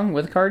the song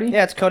with Cardi?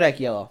 Yeah, it's Kodak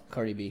Yellow,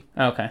 Cardi B.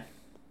 Okay.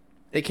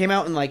 They came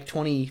out in like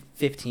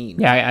 2015.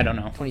 Yeah, I don't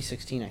know.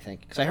 2016, I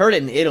think. Because I heard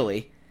it in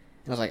Italy.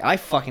 And I was like, I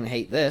fucking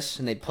hate this.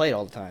 And they'd play it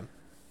all the time.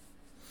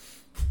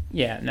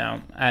 Yeah,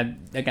 no. I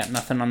got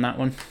nothing on that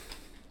one.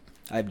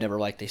 I've never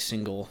liked a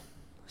single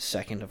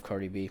second of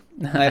Cardi B.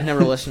 I've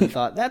never listened and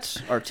thought,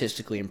 that's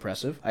artistically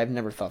impressive. I've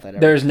never thought that ever.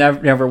 There's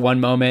never one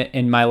moment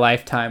in my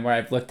lifetime where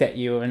I've looked at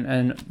you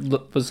and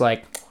was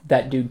like,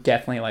 that dude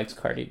definitely likes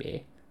Cardi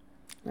B.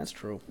 That's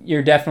true.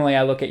 You're definitely,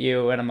 I look at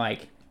you and I'm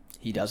like,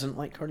 He doesn't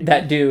like Cardi B?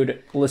 that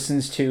dude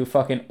listens to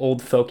fucking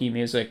old folky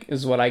music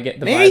is what I get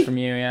the Me? vibe from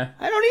you, yeah.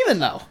 I don't even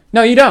know.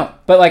 No, you don't.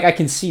 But like, I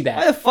can see Why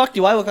that. the fuck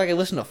do I look like I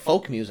listen to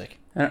folk music?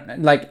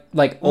 Like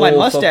Well, old my folk-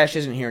 mustache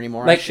isn't here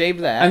anymore. Like, I shaved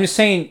that. I'm just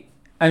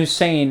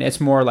saying it's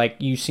more like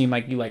you seem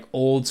like you like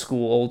old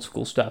school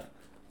stuff.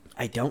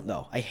 I don't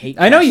though. I hate.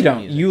 I know you classic don't.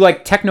 music. You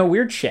like techno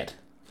weird shit.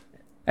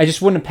 I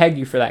just wouldn't have pegged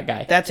you for that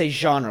guy. That's a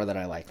genre that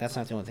I like. That's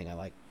not the only thing I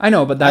like. I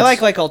know, but that's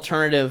I like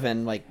alternative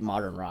and like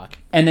modern rock.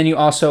 and then you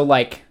also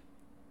like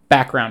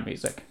background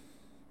music.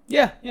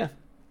 Yeah, yeah.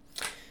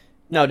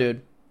 No,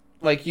 dude.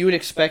 Like you would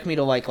expect me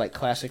to like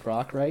classic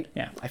rock, right?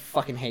 Yeah. I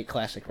fucking hate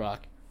classic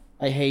rock.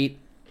 I hate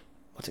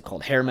what's it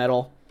called? Hair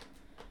metal.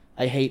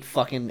 I hate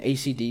fucking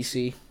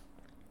AC/DC.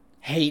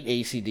 Hate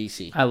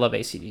AC/DC. I love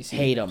AC/DC.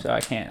 Hate him. So I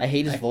can't. I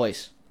hate his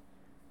voice.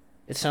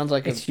 It sounds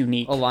like It's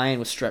unique. a lion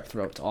with strep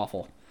throat. It's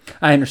awful.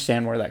 I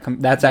understand where that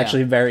comes. That's Yeah.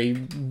 actually very,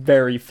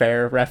 very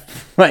fair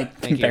Thank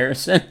you.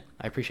 comparison.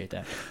 I appreciate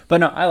that.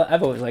 But no,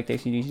 I've always liked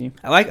AC/DC.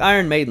 I like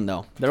Iron Maiden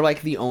though. They're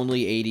like the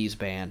only '80s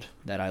band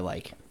that I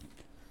like,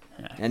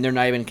 and they're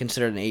not even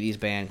considered an '80s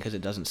band because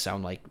it doesn't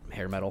sound like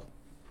hair metal.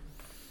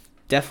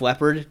 Def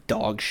Leppard,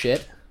 dog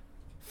shit.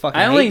 Fucking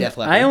hate Def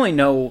Leppard. I only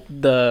know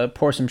the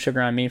Pour Some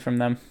Sugar on Me from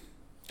them.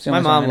 It's the My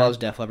only song mom I know. loves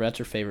Def Leppard. That's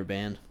her favorite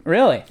band.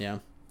 Really? Yeah.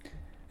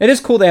 It is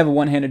cool they have a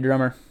one-handed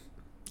drummer.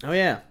 Oh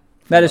yeah.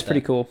 That is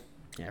pretty cool.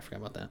 Yeah, I forgot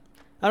about that.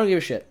 I don't give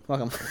a shit.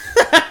 Welcome.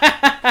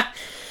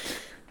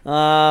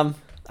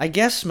 I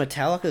guess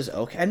Metallica's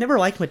okay. I never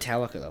liked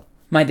Metallica though.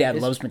 My dad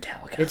loves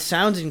Metallica. It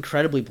sounds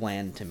incredibly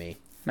bland to me.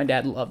 My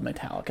dad loved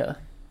Metallica.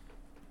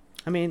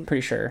 I mean,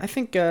 Pretty sure. I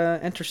think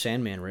Enter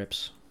Sandman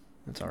rips.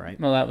 That's all right.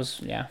 Well, that was,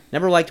 yeah.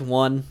 Never liked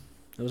one.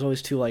 It was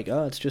always too like,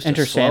 oh, it's just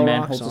Enter a slow Sandman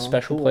rock holds a song.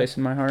 special Cool. place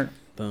in my heart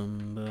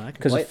Boom, boom. I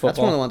can 'Cause of play. That's one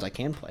football. of the ones I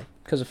can play.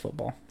 because of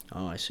football.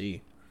 Oh, I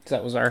see. 'Cause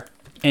that was our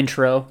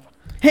intro.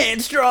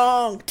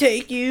 Headstrong,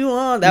 take you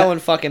on. That one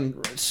fucking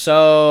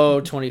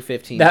so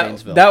 2015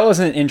 Janesville. That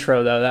wasn't an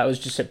intro, though. That was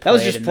just a That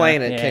was just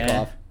playing at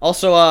kickoff.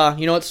 Also,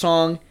 you know what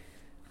song?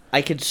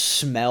 I could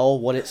smell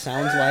what it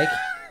sounds like,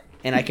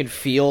 and I could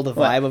feel the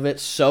vibe of it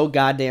so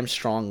goddamn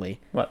strongly.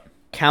 What?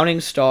 Counting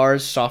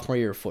Stars, sophomore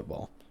year of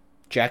football.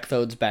 Jack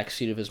Thode's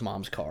backseat of his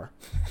mom's car.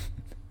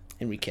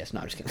 And we kiss.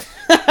 No, I'm just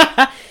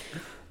kidding.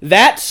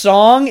 That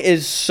song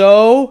is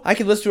so... I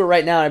could listen to it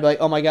right now and I'd be like,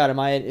 oh my god,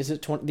 is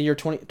it the year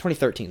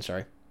 2013,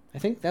 sorry. I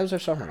think that was our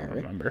sophomore I year, don't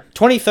right? remember.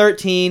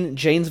 2013,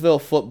 Janesville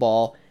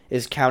football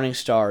is Counting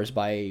Stars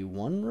by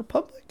One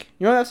Republic.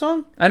 You know that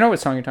song? I know what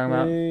song you're talking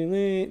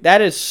about.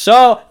 That is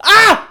so...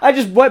 Ah! I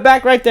just went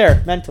back right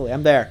there. Mentally,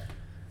 I'm there.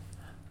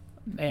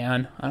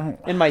 Man, I don't...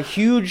 In my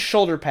huge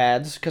shoulder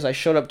pads, because I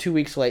showed up 2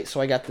 weeks late, so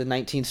I got the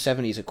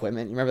 1970s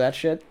equipment. You remember that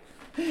shit?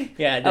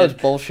 Yeah, I did. That was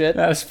bullshit.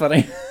 That was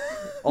funny.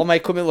 All my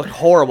equipment looked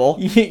horrible.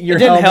 Your it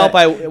didn't help.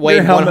 I your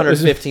weighed helmet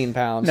 115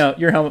 pounds. No,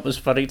 your helmet was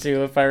funny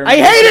too. If I remember,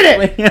 I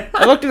hated it.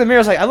 I looked in the mirror.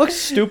 I was like, I look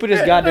stupid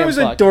as goddamn. It was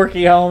fuck. a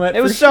dorky helmet.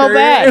 It was for so sure.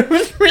 bad. It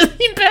was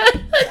really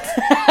bad.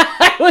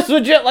 It was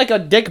legit like a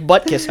dick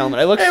butt kiss helmet.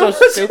 I looked so It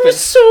stupid. was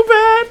so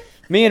bad.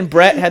 Me and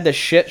Brett had the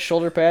shit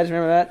shoulder pads.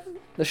 Remember that?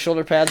 The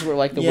shoulder pads were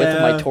like the width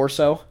of my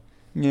torso.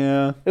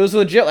 Yeah. It was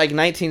legit like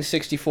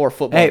 1964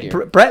 football Hey,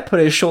 gear. Brett put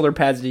his shoulder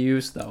pads to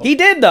use though. He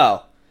did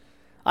though.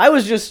 I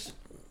was just.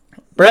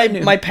 Brett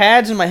knew. My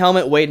pads and my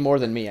helmet weighed more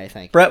than me, I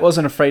think. Brett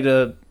wasn't afraid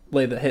to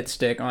lay the hit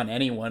stick on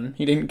anyone.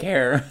 He didn't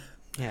care.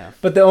 Yeah.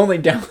 But the only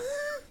down.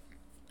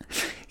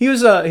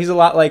 He's a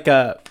lot like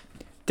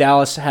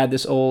Dallas had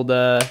this old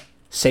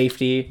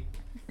safety,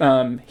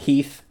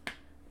 Heath,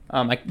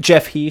 like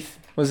Jeff Heath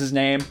was his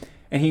name,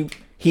 and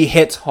he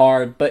hits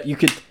hard, but you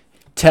could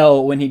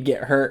tell when he'd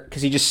get hurt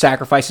because he just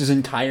sacrificed his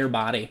entire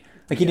body.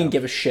 Like he didn't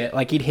give a shit.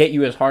 Like he'd hit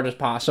you as hard as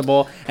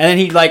possible, and then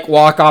he'd like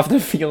walk off the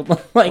field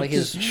like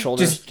his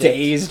shoulders just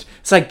dazed.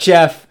 It's like,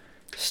 Jeff,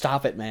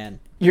 stop it, man.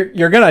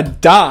 you're gonna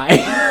die.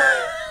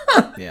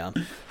 Yeah.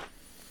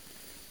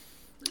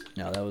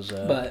 No, that was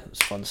But- it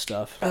was fun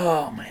stuff.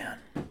 Oh man.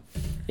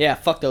 Yeah,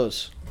 fuck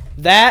those.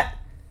 That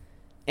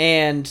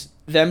and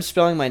them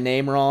spelling my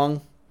name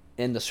wrong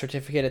in the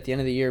certificate at the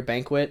end of the year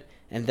banquet,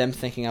 and them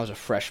thinking I was a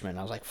freshman.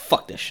 I was like,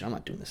 fuck this shit. I'm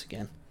not doing this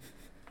again.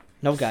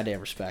 No goddamn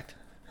respect.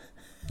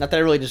 Not that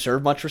I really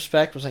deserve much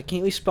respect. I was like, can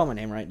you at least spell my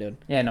name right, dude?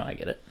 Yeah, no, I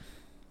get it.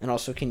 And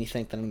also, can you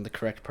think that I'm the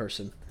correct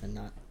person and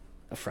not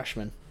a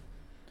freshman?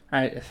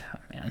 Man.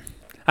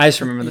 I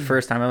just remember the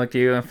first time I looked at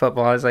you in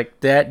football, I was like,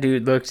 that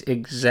dude looks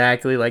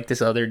exactly like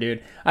this other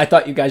dude. I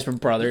thought you guys were Did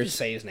you brothers.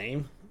 say his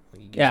name?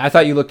 Yeah, I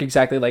thought you looked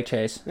exactly like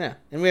Chase. Yeah,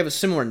 and we have a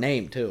similar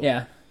name, too.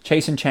 Yeah,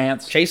 Chase and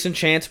Chance. Chase and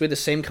Chance, we had the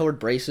same colored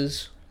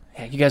braces.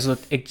 Yeah, you guys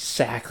looked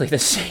exactly the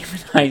same in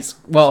high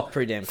school. Well,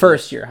 Pretty damn cool.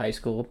 first year high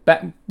school.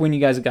 Back when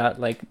you guys got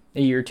like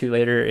a year or two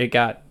later, it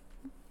got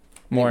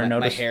more my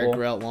noticeable. hair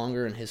grew out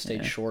longer and his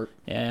stayed short.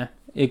 Yeah,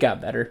 it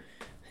got better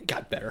It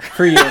got better.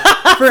 for you.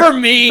 For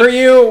me. For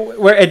you,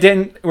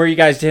 where you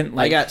guys didn't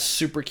like. I got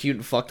super cute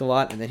and fucked a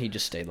lot, and then he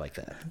just stayed like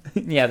that.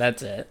 Yeah,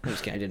 that's it. I'm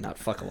just kidding. I did not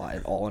fuck a lot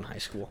at all in high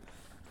school.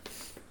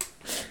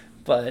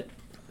 But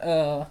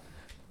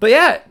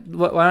yeah,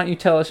 why don't you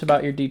tell us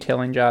about your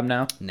detailing job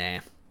now? Nah.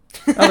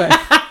 Okay.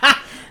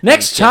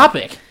 Next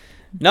topic.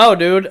 No,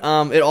 dude.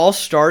 It all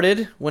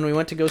started when we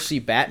went to go see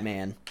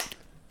Batman.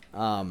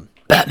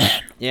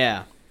 Batman.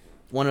 Yeah.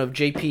 One of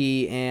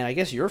JP and I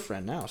guess your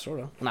friend now, sort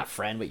of. Well, not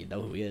friend, but you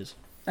know who he is.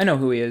 I know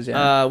who he is.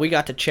 Yeah. We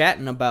got to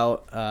chatting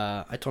about.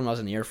 I told him I was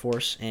in the Air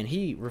Force, and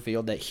he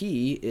revealed that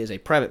he is a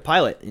private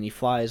pilot and he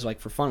flies like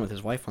for fun with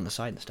his wife on the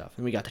side and stuff.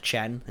 And we got to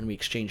chatting and we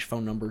exchanged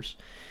phone numbers.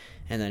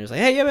 And then he was like,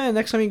 "Hey, yeah, man,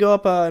 next time you go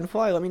up and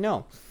fly, let me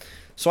know."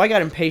 So I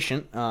got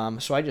impatient.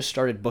 So I just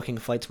started booking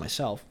flights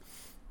myself.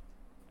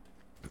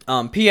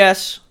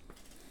 P.S.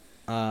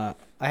 I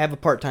have a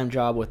part-time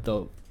job with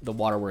the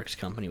waterworks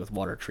company with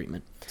water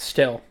treatment.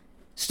 Still,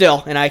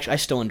 And I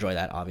still enjoy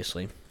that,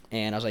 obviously.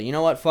 And I was like, you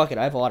know what? Fuck it.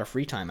 I have a lot of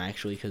free time,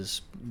 actually,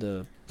 because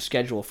the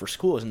schedule for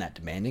school isn't that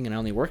demanding, and I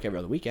only work every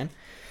other weekend.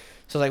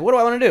 So I was like, what do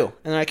I want to do?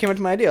 And then I came up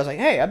to my idea. I was like,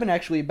 hey, I've been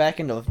actually back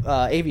into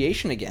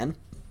aviation again.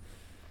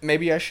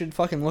 Maybe I should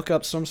fucking look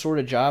up some sort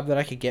of job that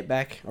I could get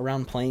back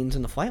around planes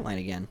in the flight line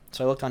again.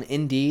 So I looked on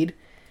Indeed,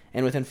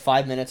 and within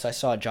 5 minutes, I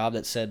saw a job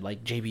that said,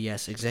 like,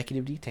 JBS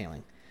Executive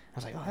Detailing. I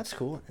was like, oh, that's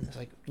cool. And it's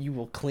like, you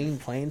will clean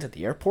planes at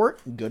the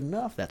airport? Good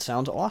enough. That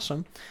sounds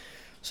awesome.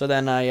 So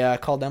then I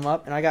called them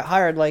up, and I got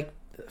hired, like,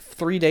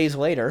 3 days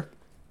later.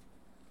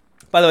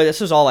 By the way,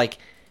 this was all, like,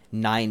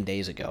 9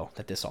 days ago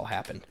that this all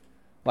happened.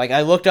 Like,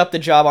 I looked up the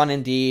job on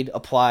Indeed,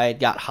 applied,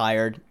 got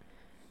hired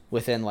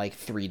within, like,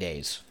 3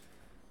 days.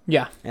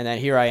 yeah. And then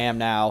here I am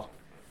now,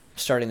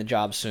 starting the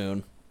job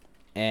soon.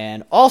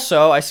 And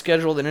also, I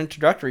scheduled an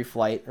introductory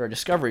flight, or a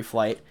discovery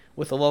flight,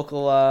 with a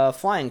local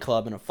flying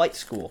club and a flight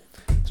school.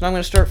 So now I'm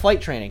going to start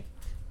flight training.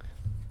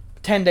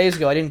 10 days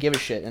ago, I didn't give a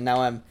shit, and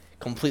now I'm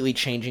completely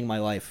changing my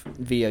life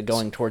via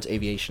going towards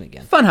aviation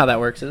again. Fun how that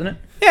works, isn't it?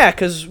 Yeah,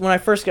 because when I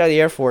first got out of the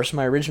Air Force,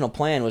 my original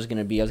plan was going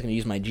to be I was going to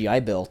use my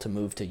GI Bill to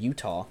move to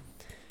Utah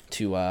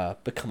to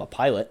become a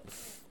pilot.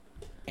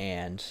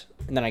 And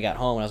then I got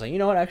home, and I was like, you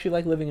know what? I actually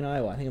like living in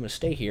Iowa. I think I'm going to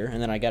stay here.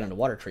 And then I got into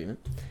water treatment.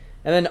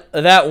 And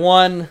then that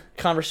one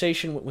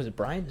conversation, was it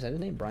Brian? Is that his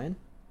name, Brian?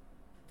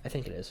 I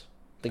think it is.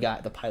 The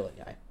guy, the pilot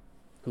guy,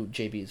 who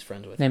JB is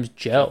friends with. His name's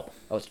Joe.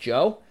 Oh, it's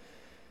Joe?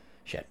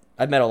 Shit.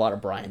 I've met a lot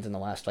of Brians in the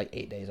last,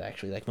 8 days,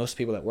 actually. Like, most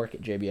people that work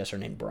at JBS are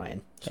named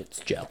Brian. So It's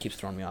Joe. it keeps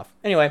throwing me off.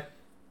 Anyway.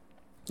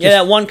 Yeah,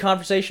 that one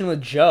conversation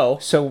with Joe.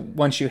 So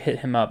once you hit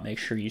him up, make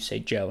sure you say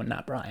Joe and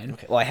not Brian.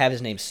 Okay, well, I have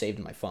his name saved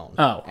in my phone.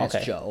 Oh, as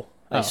okay. Joe.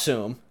 I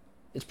assume.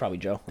 It's probably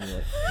Joe.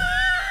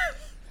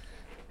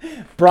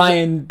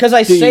 Brian. Because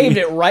I D. saved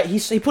it right.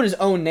 He put his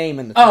own name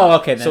in the Oh,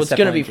 top. okay, then So it's it's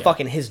going to be definitely Joe.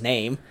 fucking his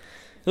name.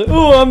 Like,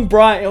 oh, I'm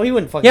Brian. Oh, he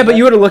wouldn't fucking. Yeah, but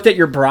you would have looked at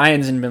your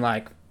Brians and been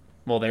like,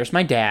 well, there's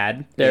my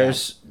dad.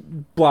 There's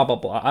blah, blah,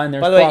 blah. And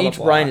there's By the way, blah, blah, each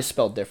blah. Brian is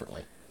spelled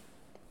differently.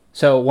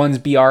 So one's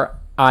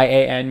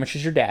Brian, which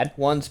is your dad.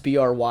 One's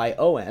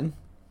Bryan,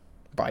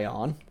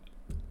 Brian.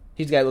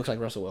 He's the guy that looks like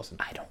Russell Wilson.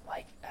 I don't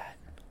like that.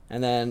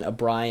 And then a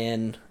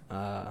Brian.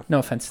 No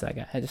offense to that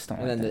guy. I just don't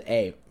And like then that. the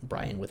A.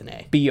 Brian with an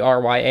A.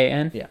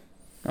 Bryan? Yeah.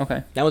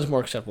 Okay. That was more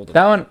acceptable to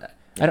That one,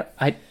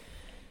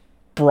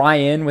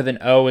 Brian with an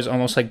O is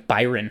almost like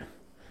Byron.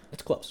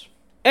 It's close.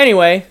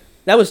 Anyway,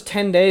 that was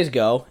 10 days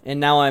ago, and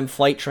now I'm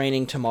flight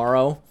training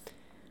tomorrow.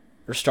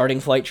 Or starting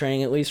flight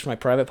training, at least, for my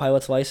private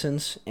pilot's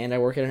license. And I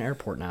work at an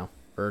airport now.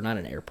 Or not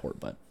an airport,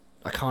 but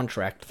a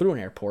contract through an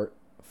airport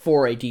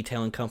for a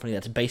detailing company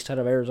that's based out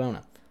of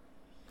Arizona.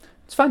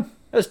 It's fun.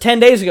 That was 10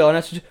 days ago, and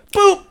that's just,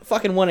 boom,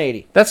 fucking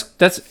 180.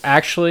 That's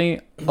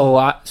actually a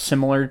lot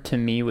similar to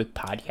me with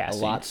podcasting.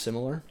 A lot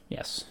similar.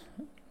 Yes.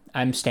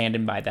 I'm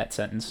standing by that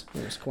sentence.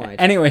 It was quite.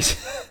 Anyways,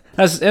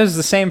 it was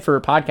the same for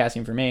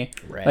podcasting for me.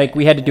 Right. Like,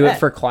 we had to do it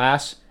for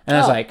class, and I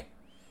was like,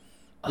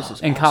 This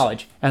is in awesome.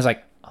 college. I was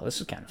like, oh, this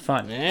is kind of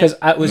fun. Yeah. Because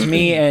it was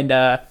me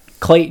and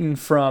Clayton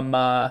from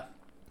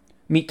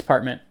meat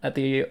department at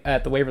the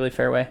Waverly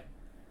Fairway.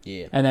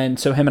 Yeah. And then,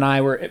 so him and I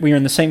were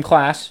in the same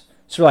class.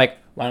 So we're like,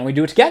 why don't we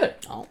do it together?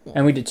 Oh.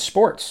 And we did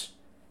sports.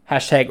 #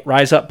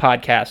 Rise Up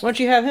Podcast. Why don't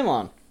you have him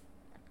on?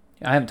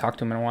 I haven't talked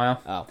to him in a while.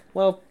 Oh.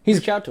 Well, He's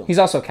reach out to him. He's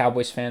also a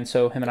Cowboys fan,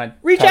 so him and I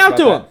Reach talked out about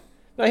to that. him.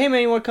 Like, hey,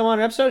 man, you want to come on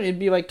an episode? It'd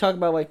be like, talk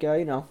about, like,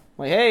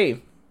 like, hey,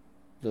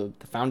 the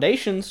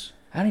foundations.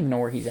 I don't even know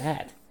where he's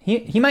at.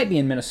 He might be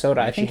in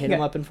Minnesota. I think hit he him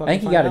got, up and I fucking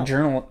think he find got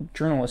out. a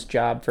journalist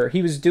job for.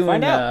 He was doing.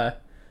 Find out.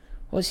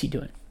 What was he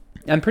doing?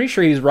 I'm pretty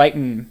sure he was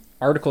writing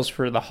articles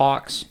for the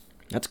Hawks.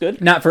 That's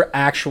good. Not for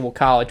actual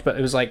college, but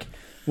it was like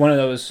one of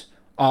those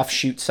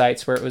offshoot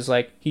sites where it was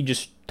like he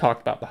just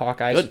talked about the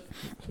Hawkeyes. Good.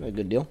 A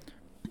good deal.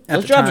 At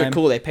Those the jobs time. are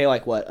cool. They pay,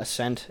 like, what, a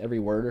cent every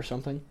word or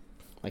something?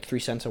 Like 3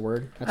 cents a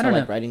word? That's I how, don't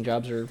like, know. writing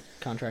jobs are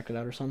contracted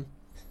out or something?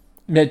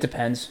 It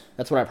depends.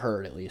 That's what I've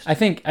heard, at least. I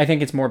think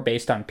it's more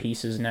based on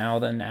pieces now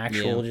than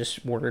actual Yeah.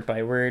 just word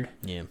by word.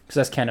 Yeah. Because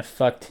that's kind of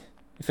fucked.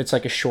 If it's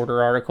like a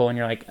shorter article and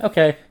you're like,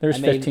 okay, there's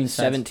I made 15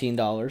 cents.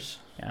 $17.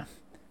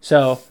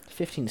 So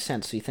 15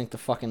 cents. So you think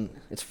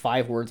it's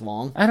 5 words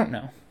long? I don't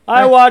know.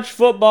 I watch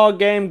football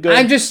game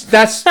good.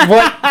 That's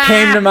what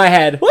came to my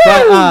head.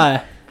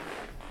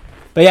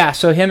 But yeah,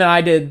 so him and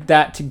I did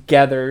that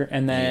together,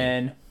 and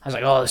then I was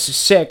like, oh, this is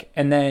sick.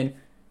 And then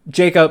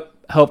Jacob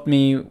helped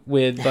me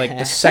with like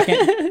the second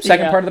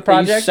part of the You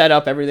project. set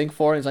up everything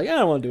for it. He's like, I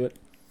don't want to do it.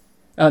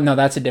 Oh no,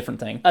 that's a different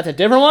thing. That's a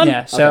different one?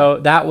 Yeah, so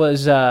that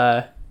was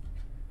so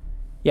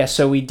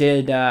we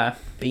did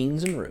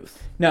Beans and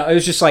Ruth. no, it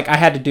was just like I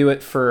had to do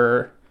it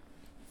for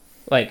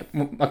like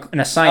an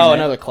assignment. Oh,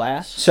 another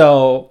class?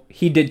 So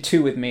he did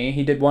 2 with me.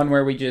 He did one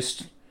where we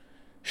just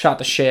shot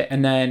the shit,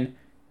 and then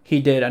he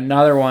did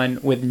another one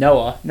with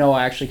Noah. Noah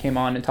actually came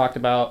on and talked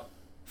about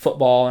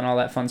football and all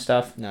that fun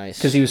stuff. Nice.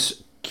 Because he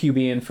was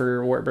QBing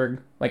for Wartburg,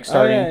 like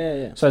starting.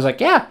 yeah. So I was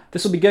like, yeah,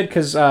 this will be good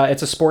because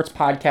it's a sports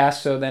podcast.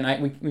 So then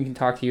we can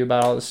talk to you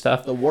about all this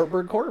stuff. The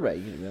Wartburg quarterback.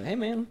 You can be like, hey,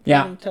 man.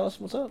 Yeah. come and tell us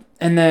what's up.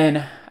 And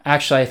then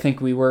actually, I think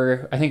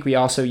we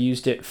also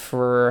used it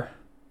for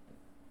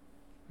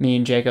me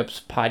and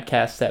Jacob's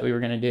podcast that we were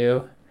gonna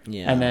do.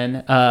 Yeah. And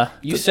then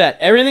you set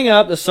everything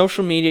up, the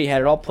social media, you had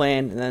it all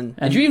planned, and then...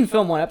 Did you even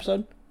film one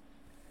episode?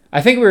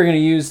 I think we were gonna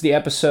use the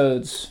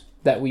episodes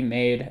that we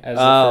made as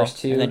the first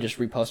 2. and then just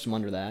repost them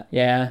under that.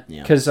 Yeah,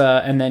 Yeah. because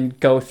and then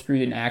go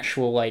through an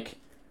actual like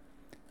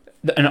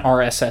an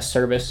RSS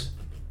service,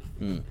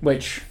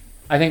 which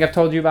I think I've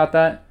told you about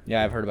that.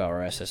 Yeah, I've heard about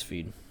RSS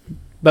feed.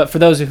 But for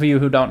those of you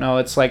who don't know,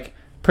 it's like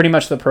pretty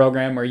much the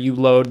program where you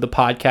load the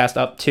podcast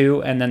up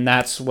to, and then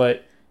that's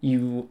what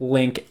you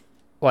link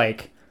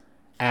like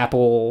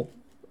Apple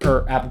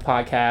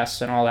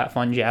Podcasts and all that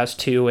fun jazz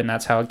to, and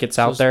that's how it gets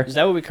out there. Is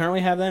that what we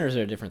currently have then, or is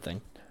there a different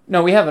thing?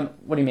 No, we haven't.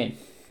 What do you mean?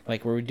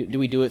 Like, where do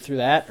we do it through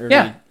that, or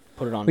Yeah. do we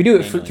put it on? We do it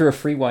manually? through a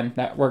free one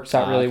that works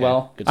out really okay.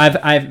 well. Good stuff.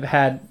 I've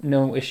had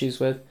no issues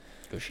with.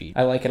 Go sheet.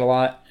 I like it a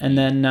lot. And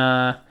then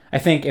I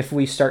think if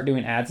we start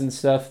doing ads and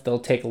stuff, they'll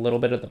take a little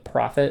bit of the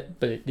profit,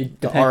 but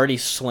it The already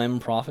slim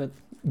profit.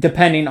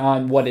 depending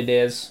on what it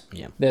is.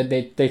 Yeah.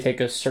 They take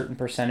a certain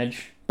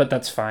percentage, but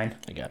that's fine.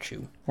 I got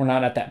you. We're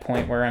not at that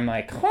point where I'm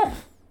like,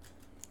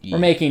 Yeah. we're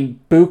making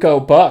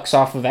buco bucks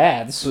off of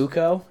ads.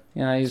 Buco?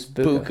 I use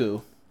buco.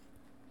 Buku.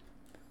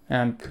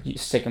 I'm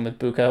sticking with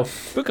buco.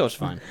 Buco's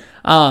fine.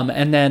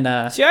 And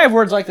then See, I have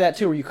words like that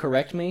too, where you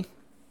correct me,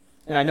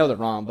 and I know they're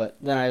wrong, but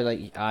then I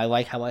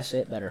like how I say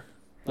it better.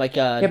 Like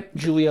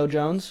Julio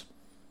Jones.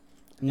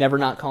 Never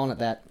not calling it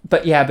that.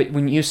 but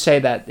when you say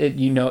that,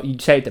 you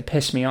say it to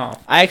piss me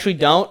off. I actually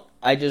don't.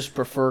 I just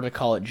prefer to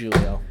call it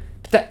Julio.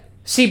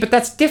 But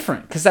that's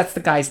different because that's the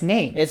guy's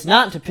name. It's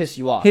not to piss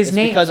you off. His It's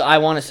name- because I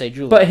want to say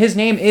Julio. But his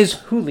name is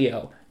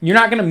Julio. You're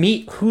not going to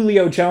meet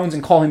Julio Jones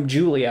and call him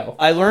Julio.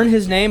 I learned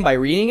his name by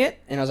reading it,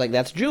 and I was like,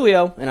 that's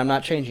Julio, and I'm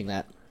not changing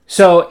that.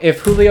 So if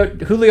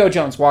Julio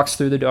Jones walks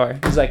through the door,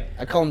 he's like,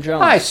 I call him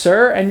Jones. "Hi,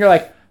 sir," and you're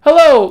like,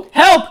 "Hello,"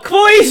 Help,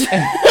 please!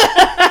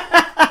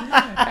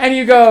 and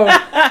you go,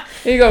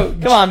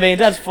 Come on, man,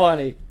 that's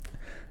funny.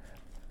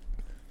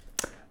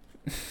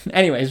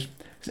 anyways,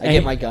 I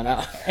get my gun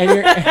out.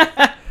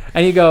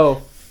 and you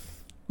go,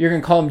 You're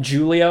gonna call him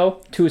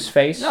Julio to his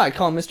face. No, I'd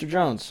call him Mr.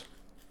 Jones.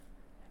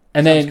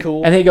 And Sounds then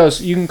cool. and then he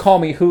goes, "You can call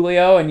me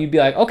Julio," and you'd be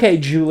like, "Okay,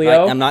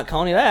 Julio." I'm not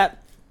calling you that.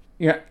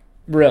 You're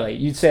really,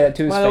 you'd say that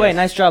to his face. By the way,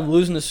 nice job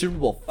losing the Super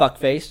Bowl,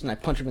 fuckface, and I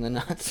punch him in the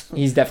nuts.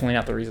 He's definitely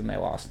not the reason they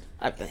lost.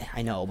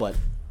 I know, but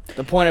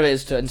the point of it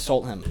is to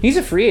insult him. He's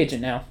a free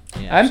agent now.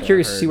 Yeah, I'm so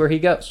curious I to see heard. where he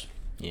goes.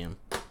 Yeah.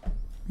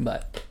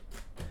 But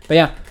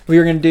yeah, we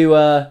were gonna do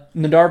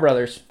Nadar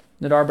Brothers,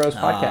 Nadar Bros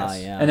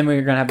podcast, yeah. and then we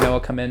were gonna have Noah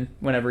come in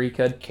whenever he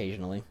could.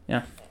 Occasionally.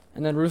 Yeah.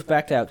 And then Ruth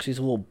backed out because she's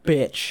a little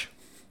bitch.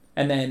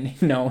 And then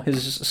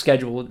his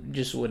schedule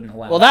just wouldn't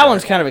allow. Well, that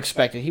one's kind of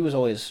expected. He was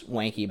always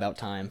wanky about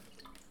time.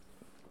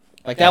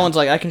 Like, that one's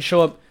like, I can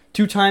show up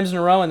 2 times in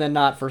a row and then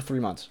not for 3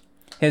 months.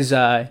 His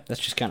That's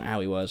just kind of how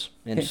he was.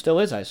 And still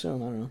is, I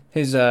assume. I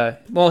don't know.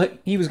 well,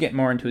 he was getting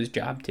more into his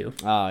job too.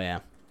 Oh, yeah.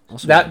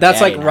 Also, That's daddy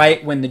like now.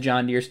 right when the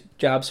John Deere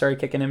job started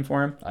kicking in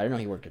for him. I didn't know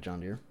he worked at John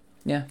Deere.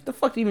 Yeah, What the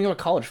fuck did he even go to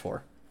college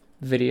for?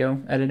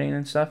 video editing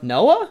and stuff.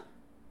 Noah?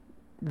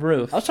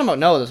 Ruth. I was talking about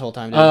Noah this whole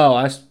time, dude. Oh,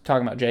 I was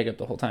talking about Jacob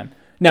the whole time.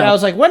 No, And I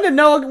was like, when did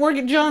Noah work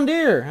at John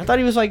Deere? I thought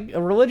he was like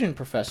a religion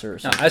professor or no,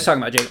 something. I was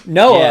talking about Jacob.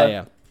 Noah.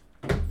 Yeah.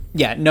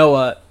 Yeah,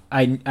 Noah.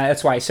 I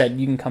that's why I said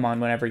you can come on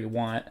whenever you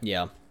want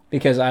Yeah.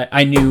 because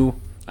I knew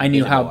Busy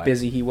how boy.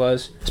 busy he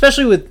was,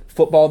 especially with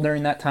football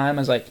during that time.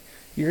 I was like,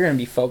 you're gonna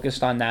be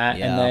focused on that,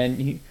 Yeah. and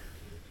then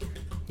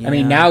Yeah. I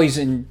mean, now he's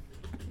in.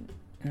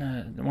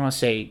 I want to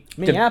say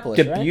Minneapolis,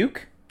 right?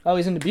 Dubuque Oh,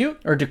 he's in Dubuque?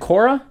 or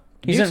Decorah.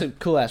 He's Dubuque's in. a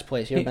cool-ass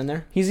place. You ever been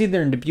there? He's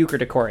either in Dubuque or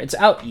Decorah. It's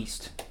out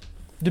east.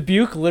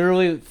 Dubuque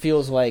literally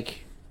feels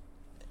like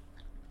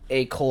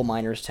a coal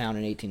miner's town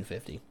in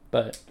 1850,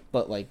 But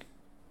like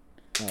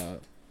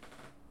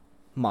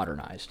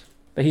modernized.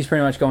 he's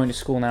pretty much going to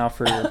school now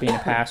for being a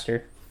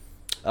pastor,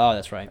 Oh,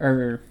 that's right.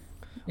 or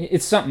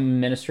it's something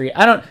ministry.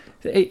 I don't.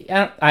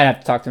 I have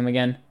to talk to him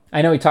again.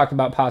 I know he talked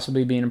about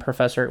possibly being a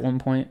professor at one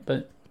point,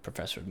 but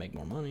Professor would make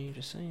more money,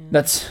 just saying.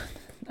 that's.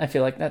 I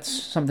feel like that's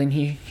something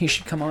he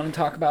should come on and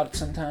talk about at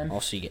some time.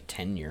 Also, you get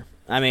tenure.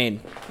 I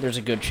mean, there's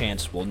a good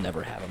chance we'll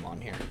never have him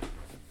on here.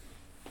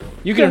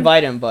 You can Good.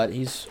 invite him, but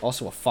he's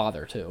also a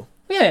father, too.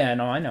 Yeah,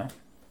 no, I know.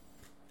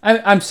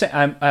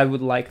 I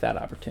would like that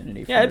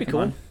opportunity. For Yeah, him that'd be to come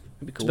cool. on.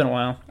 It'd be It's cool. been a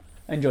while.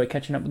 I enjoy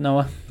catching up with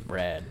Noah.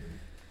 Rad.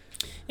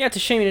 Yeah, it's a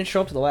shame he didn't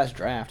show up to the last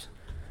draft.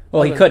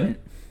 Well, he couldn't.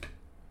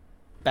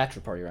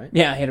 Bachelor party, right?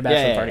 Yeah, he had a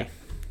bachelor Yeah. party.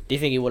 Do you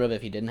think he would have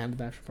if he didn't have the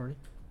bachelor party?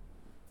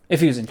 If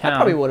he was in I town.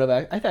 probably would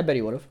have. I bet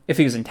he would have. If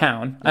he was in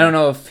town. I don't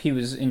know if he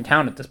was in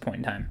town at this point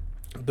in time.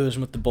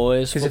 Boozing with the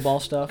boys, 'Cause football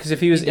stuff. Because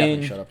if he was He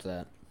definitely in showed up to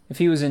that. if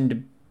he was in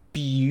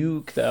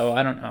Dubuque though,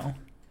 I don't know.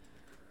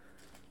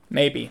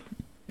 Maybe.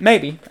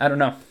 I don't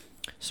know.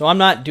 So I'm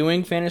not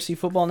doing fantasy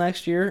football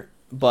next year,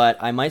 but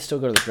I might still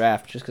go to the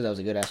draft just because that was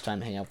a good ass time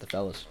to hang out with the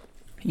fellas.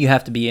 You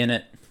have to be in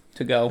it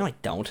to go. No, I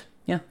don't.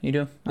 Yeah, you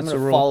do. I'm That's a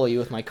gonna rule. follow you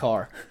with my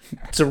car.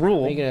 It's a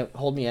rule. Are you gonna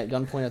hold me at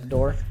gunpoint at the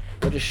door?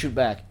 Or just shoot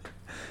back?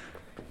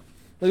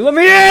 Like, let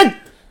me in!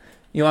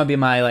 You want to be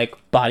my like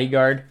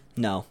bodyguard?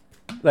 No.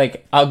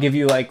 Like I'll give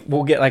you like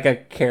we'll get like a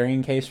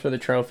carrying case for the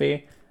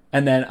trophy,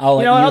 and then I'll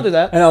let You know what, I'll do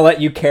that. and I'll let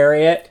you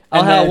carry it.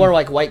 I'll wear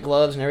like white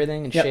gloves and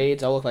everything and Yep.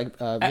 shades. I'll look like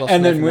Will Smith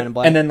and then from Men in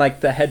Black. and then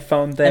like the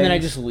headphone thing. And then I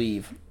just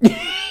leave. That'd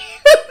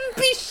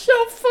be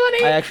so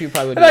funny. I actually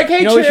probably would do Like, that. hey,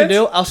 You know what we should Chance.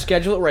 do? I'll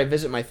schedule it where I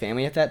visit my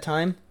family at that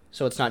time,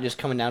 so it's not just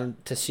coming down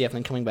to CF and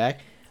then coming back.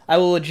 I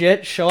will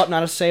legit show up,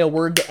 not to say a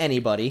word to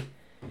anybody,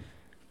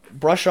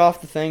 brush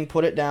off the thing,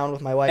 put it down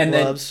with my white And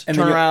then- gloves, and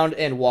then turn you'll- around,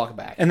 and walk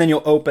back. And then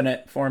you'll open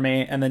it for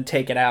me, and then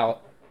take it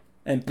out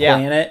and Yeah.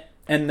 plan it,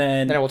 and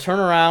Then I will turn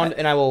around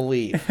and I will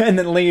leave. and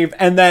then leave,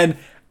 and then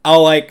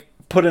I'll like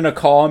put in a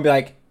call and be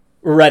like,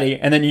 "We're ready,"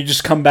 and then you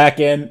just come back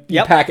in, you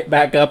Yep. pack it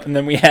back up, and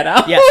then we head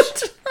out.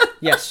 Yes.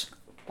 Yes.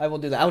 I will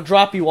do that. I'll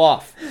drop you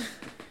off.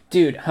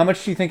 Dude, how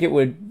much do you think it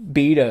would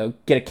be to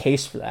get a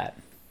case for that?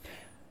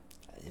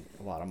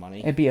 A lot of money.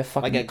 It'd be a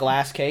fucking Like a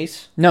glass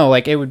case. no,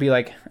 like it would be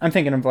like I'm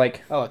thinking of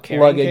like Oh, a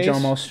carrying luggage case?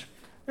 almost,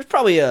 There's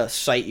probably a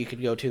site you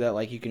could go to that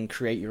like you can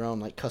create your own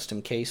like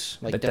custom case,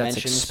 like but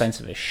dimensions. that's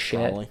expensive as shit.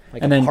 Probably.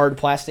 Like and a then hard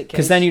plastic case.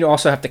 because then you'd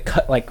also have to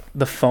cut like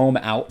the foam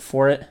out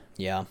for it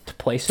Yeah. to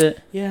place it.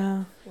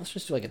 Yeah. Let's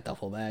just do like a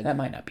duffel bag. That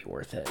might not be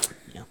worth it.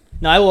 Yeah.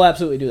 No, I will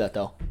absolutely do that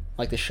though.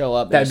 Like to show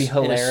up. That'd in be a-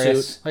 in a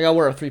hilarious. suit. Like I'll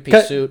wear a 3-piece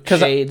 'Cause- suit,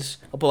 'cause I- shades.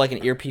 I'll put like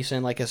an earpiece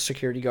in, like a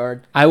security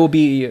guard. I will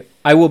be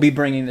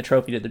bringing the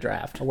trophy to the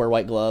draft. I'll wear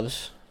white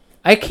gloves.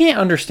 I can't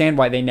understand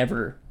why they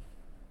never,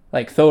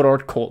 like Theodore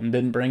Colton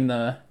didn't bring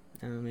the.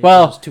 Maybe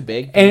Well, it was too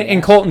big.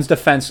 In Colton's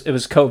defense, it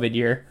was COVID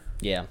year,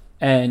 Yeah.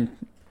 and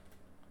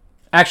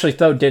actually,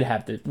 Thode did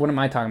have the. What am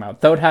I talking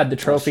about? Thode had the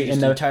trophy She's in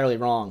the. entirely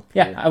wrong.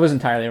 Yeah, dude. I was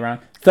entirely wrong.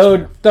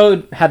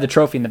 Thode had the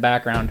trophy in the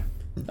background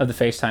of the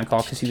FaceTime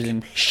call because he was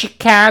in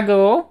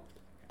Chicago.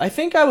 I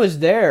think I was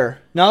there.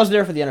 No, I was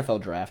there for the NFL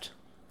draft.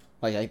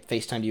 Like I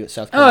FaceTimed you at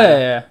South Oh Carolina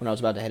yeah. when I was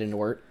about to head into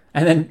work.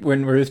 And then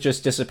when Ruth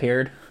just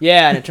disappeared,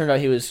 Yeah, and it turned out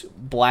he was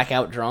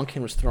blackout drunk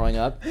and was throwing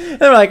up. they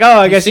were like, "Oh,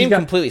 I He guess he's seemed got."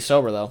 completely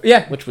sober though.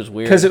 Yeah, which was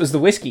weird. Because it was the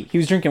whiskey. He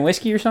was drinking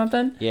whiskey or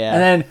something. Yeah.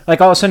 And then, like,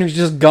 all of a sudden, he was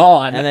just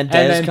gone. And then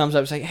Des comes up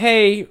and is like,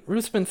 "Hey,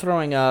 Ruth's been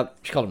throwing up."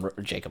 She called him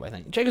Jacob, I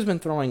think. Jacob's been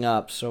throwing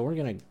up, so we're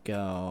gonna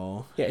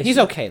go. Yeah, He's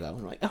okay though.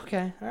 I'm like,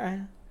 okay, all right.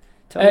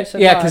 Tell me he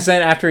said yeah, bye. because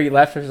then after he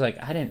left, I was like,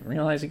 I didn't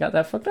realize he got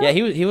that fucked up. Yeah,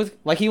 he was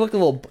like he looked a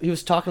little. He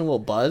was talking a little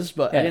buzzed,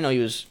 but Yeah. I didn't know he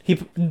was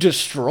He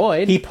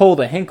destroyed. he pulled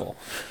a Hinkle.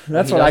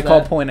 That's He what I does call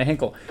that? pulling a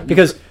Hinkle.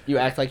 Because You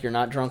act like you're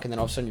not drunk, and then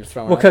all of a sudden you're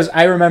throwing well, up. because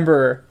I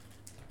remember,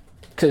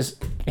 because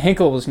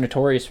Hinkle was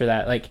notorious for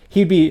that. Like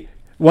he'd be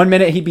 1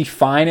 minute he'd be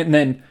fine, and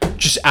then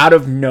just out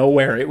of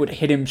nowhere it would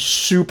hit him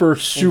super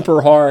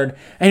hard,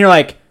 and you're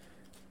like,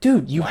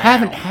 dude, you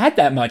haven't had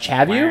that much,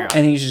 have you? Wow.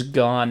 And he's just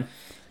gone.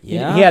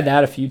 Yeah. He had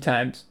that a few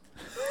times.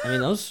 I mean,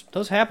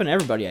 those happen to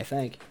everybody, I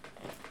think.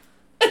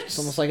 It's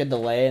almost like a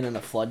delay, and then the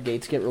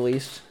floodgates get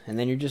released, and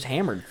then you're just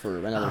hammered for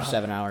another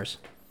 7 hours.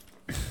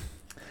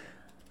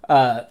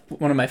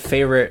 One of my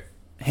favorite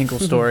Hinkle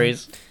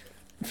stories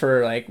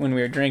for like when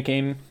we were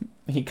drinking,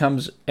 he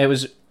comes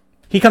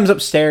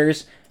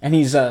upstairs and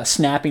he's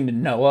snapping to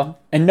Noah,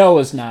 and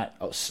Noah's not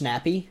Oh,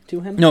 snappy to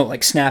him?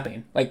 like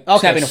snapping, like Okay,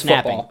 snapping a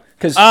snapping. football.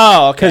 Because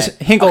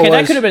okay. Hinkle okay, that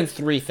was- could have been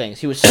three things.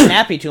 He was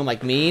snappy to him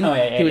like mean. Oh,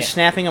 yeah, he was yeah.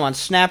 snapping him on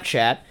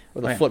Snapchat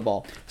with a Right.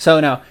 football.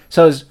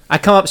 I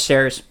come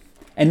upstairs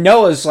and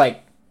Noah's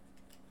like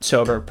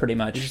sober pretty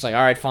much. He's just like,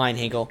 all right, fine,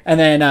 Hinkle. And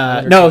then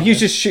no, he was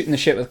just shooting the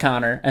shit with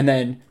Connor, and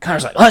then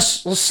Connor's like, let's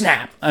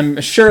snap.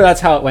 I'm sure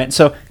that's how it went.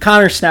 So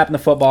Connor's snapping the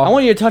I football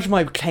want you to touch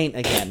my taint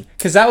again.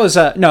 because that was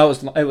no,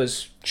 it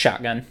was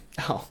shotgun.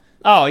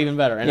 Oh, even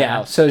better. In a Yeah,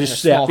 house. so In just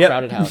a small, yep,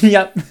 crowded house.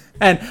 Yep.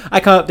 And I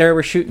come up there,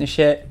 we're shooting the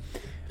shit,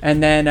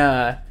 and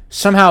then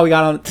somehow we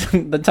got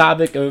on the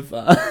topic of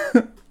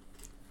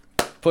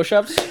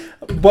Push-ups?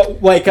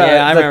 what like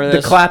Yeah, I remember the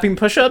this. clapping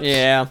push-ups.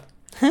 Yeah.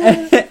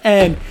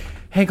 And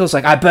Hankel's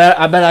like, I bet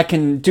I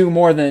can do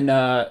more than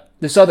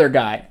this other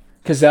guy,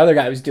 because the other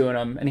guy was doing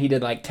them, and he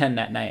did like 10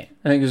 that night.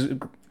 I think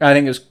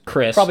it was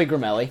Chris. Probably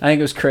Gramelli. I think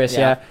it was Chris.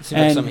 Yeah. Seems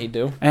like something he'd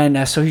do.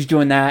 And so he's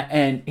doing that,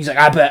 and he's like,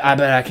 I bet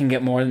I can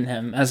get more than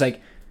him. I was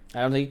like,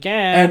 I don't think you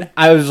can. and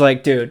I was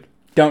like, dude,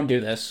 don't do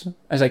this.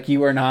 I was like,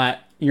 you're not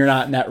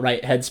in that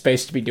right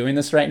headspace to be doing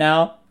this right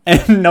now.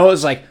 And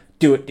Noah's like,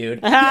 do it, dude.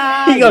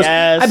 He goes,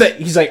 Yes. I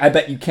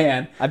bet you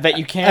can. I bet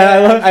you can.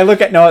 And I look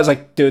at Noah, I was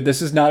like, dude,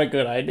 this is not a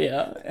good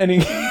idea. And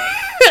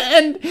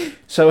and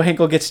so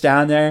Hinkle gets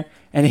down there,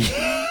 and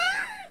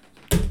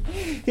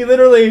he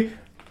literally,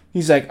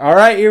 he's like, all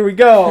right, here we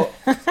go.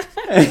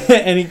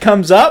 And he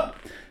comes up,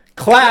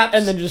 claps,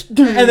 And then just- and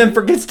then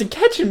forgets to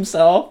catch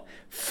himself,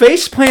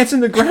 face plants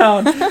in the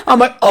ground. I'm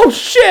like, oh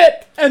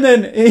shit. And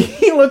then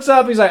he looks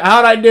up, he's like,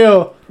 how'd I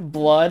do?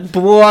 Blood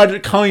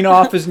coming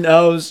off his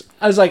nose.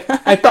 I was like,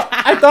 I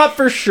thought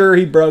for sure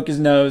he broke his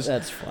nose.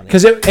 That's funny.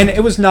 Because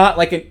it was not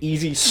like an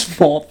easy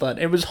small thud.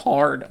 It was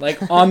hard, like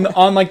on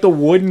like the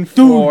wooden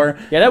floor.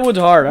 Yeah, that wood's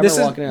hard. I This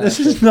remember is walking in. this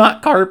is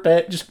not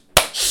carpet. Just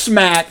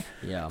smack.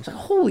 Yeah. Like,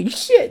 holy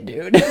shit,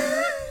 dude.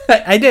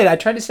 I did. I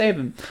tried to save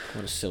him.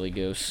 What a silly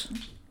goose.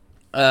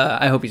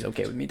 I hope he's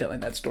okay with me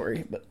telling that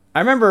story. But I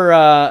remember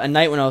a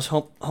night when I was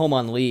home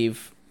on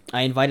leave.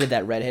 I invited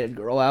that redheaded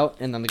girl out,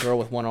 and then the girl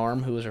with one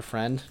arm who was her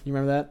friend. You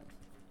remember that?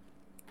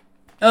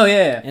 oh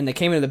yeah, And they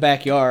came into the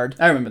backyard,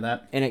 I remember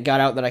that. and it got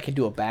out that I could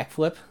do a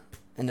backflip.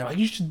 And they're like,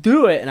 you should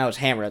do it. And I was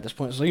hammered at this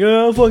point. I was like,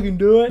 yeah, I'll fucking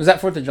do it. Was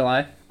that 4th of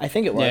July? I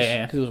think it was,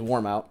 Yeah. because it was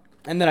warm out.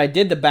 And then I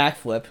did the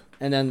backflip,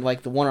 and then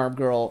like the one-armed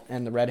girl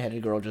and the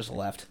redheaded girl just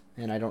left.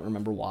 And I don't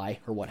remember why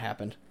or what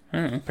happened. I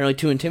don't know. Apparently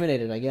too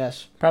intimidated, I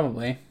guess.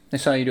 Probably. They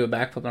saw you do a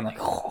backflip, and I'm like,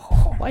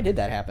 Why did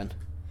that happen?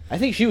 I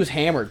think she was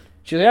hammered.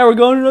 She was like, yeah, we're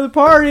going to another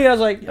party. I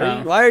was like,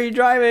 Oh. why are you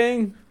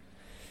driving?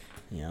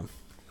 Yeah.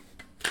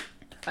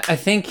 I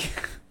think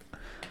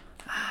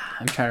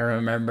I'm trying to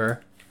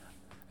remember.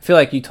 I feel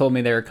like you told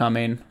me they were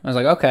coming. I was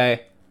like,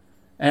 okay.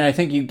 And I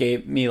think you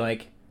gave me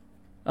like,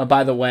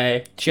 by the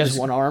way, She has just-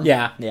 one arm?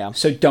 Yeah. Yeah.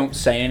 So don't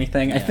say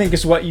anything. I think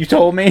is what you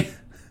told me.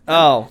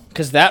 Oh,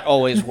 because that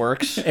always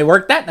works. It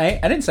worked that night.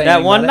 I didn't say That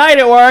anything one about it. night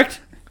it worked.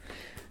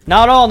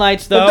 Not all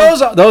nights, though.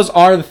 But those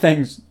are the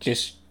things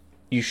just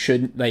you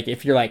shouldn't, like,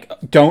 if you're like,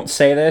 don't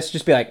say this,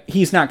 just be like,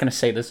 he's not going to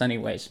say this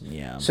anyways.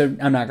 Yeah. So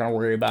I'm not going to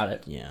worry about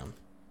it. Yeah.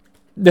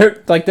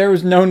 There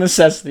was no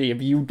necessity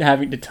of you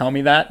having to tell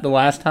me that the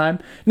last time.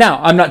 Now,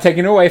 I'm not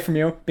taking it away from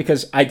you,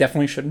 because I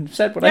definitely shouldn't have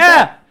said what I said.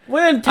 Yeah.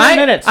 Within 10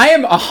 minutes. I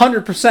am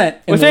 100%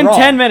 in Within the wrong.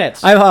 10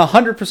 minutes. I'm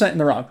 100% in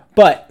the wrong.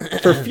 But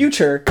for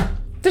future,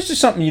 this is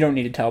something you don't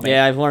need to tell me.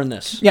 Yeah, I've learned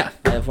this. Yeah.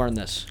 I've learned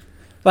this.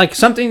 Like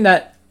something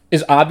that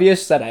is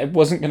obvious that I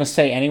wasn't going to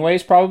say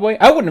anyways, probably.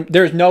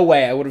 There's no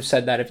way I would have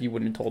said that if you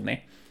wouldn't have told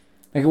me.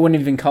 Like, it wouldn't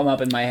even come up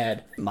in my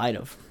head. Might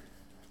have.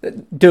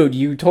 Dude,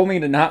 you told me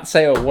to not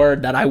say a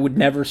word that I would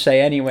never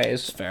say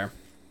anyways. Fair.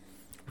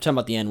 We're talking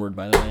about the N-word,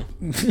 by the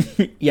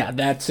way. Yeah,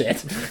 that's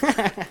it.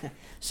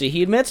 See,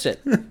 he admits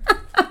it.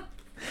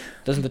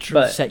 Doesn't the truth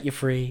But- set you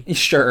free?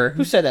 Sure.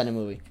 Who said that in a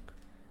movie?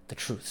 The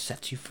truth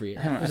sets you free.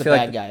 I don't know, It was I a feel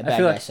bad like- guy. A I bad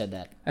feel guy like- said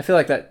that. I feel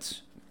like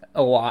that's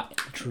a lot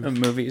of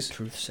movies.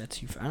 Truth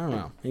sets you free. I don't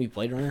know. Maybe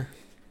Blade Runner?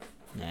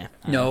 Nah.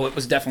 No, it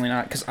was definitely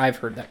not, because I've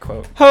heard that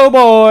quote. Oh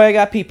boy, I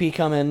got PP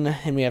coming,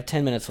 and we have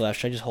 10 minutes left.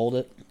 Should I just hold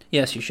it?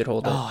 Yes, you should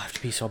hold it. Oh, I have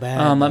to be so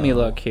bad. Let me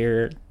look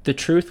here. The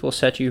truth will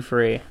set you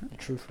free. The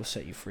truth will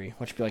set you free.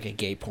 Watch it be like a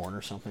gay porn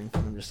or something.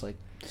 I'm just like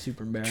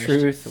super embarrassed.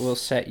 Truth will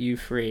set you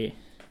free.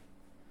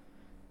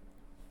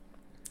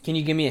 Can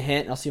you give me a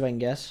hint? I'll see if I can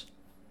guess.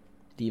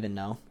 Do you even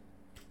know?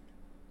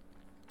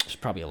 There's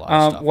probably a lot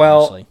of stuff. Well,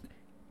 honestly.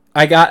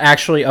 I got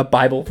actually a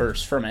Bible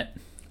verse from it.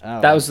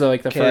 Oh, That was the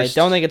okay, first.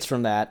 I don't think it's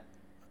from that.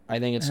 I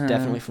think it's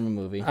definitely from a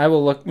movie. I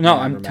will look. No,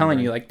 Yeah, I'm telling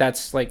you, like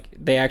that's like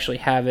they actually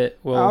have it.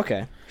 Well, Oh,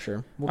 okay,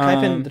 sure. We'll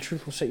type in "The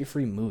Truth Will Set You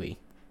Free" movie.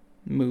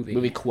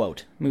 movie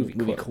Quote. movie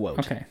quote.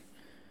 Okay.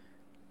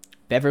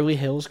 Beverly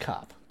Hills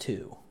Cop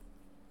 2.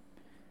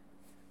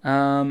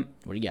 What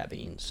do you got,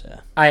 Beans?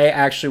 I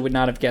actually would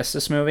not have guessed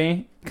this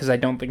movie because I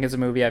don't think it's a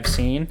movie I've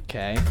seen.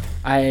 Okay.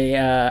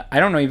 I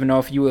don't even know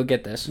if you will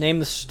get this. Name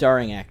the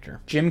starring actor.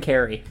 Jim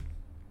Carrey.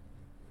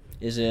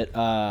 Is it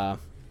the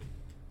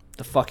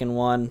fucking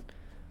one?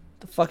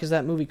 The fuck is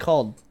that movie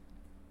called?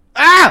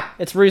 Ah!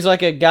 It's where he's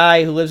like a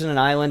guy who lives in an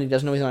island. He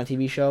doesn't know he's on a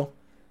TV show.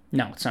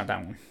 No, it's not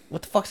that one.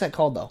 What the fuck's that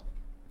called though?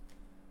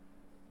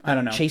 I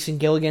don't know. Chasing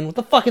Gilligan. What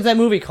the fuck is that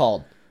movie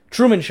called?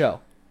 Truman Show.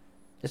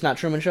 It's not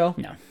Truman Show?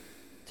 No,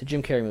 It's a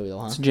Jim Carrey movie though,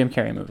 huh? it's a Jim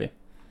Carrey movie.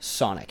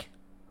 Sonic.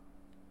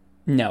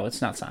 No,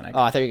 it's not Sonic.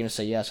 Oh, I thought you were gonna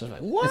say yes. I was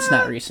like, what? It's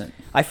not recent.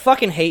 I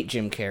fucking hate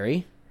Jim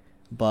Carrey,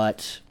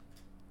 but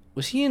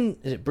was he in?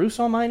 Is it Bruce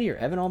Almighty or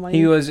Evan Almighty?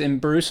 He was in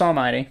Bruce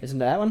Almighty. Isn't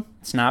that one?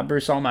 It's not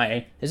Bruce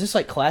Almighty. Is this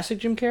like classic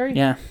Jim Carrey?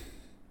 Yeah.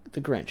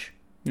 The Grinch.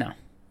 No.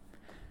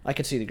 I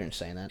could see the Grinch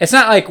saying that. It's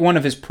not like one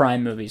of his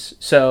prime movies.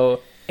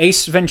 So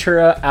Ace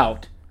Ventura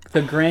out.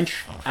 The Grinch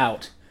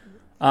out.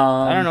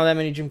 I don't know that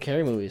many Jim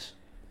Carrey movies.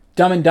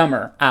 Dumb and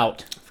Dumber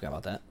out. I forgot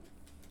about that.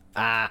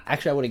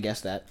 Actually, I would have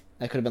guessed that.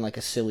 That could have been like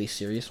a silly,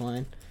 serious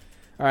line.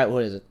 All right,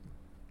 what is it?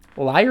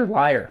 Liar,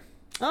 Liar.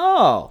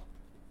 Oh,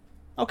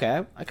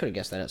 okay. I could have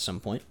guessed that at some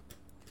point.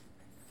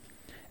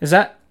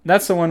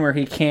 That's the one where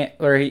he can't,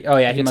 or he? Oh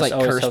yeah, he It's must like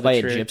always cursed tell by the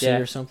a truth. gypsy Yeah.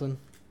 or something.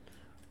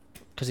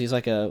 Because he's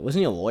like wasn't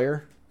he a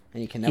lawyer?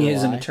 And he can never He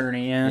is an lie?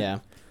 attorney. Yeah. Yeah.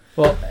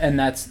 Well, and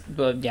that's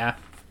yeah.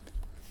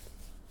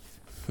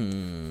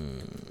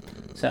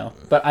 So,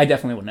 but I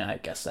definitely wouldn't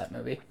have guessed that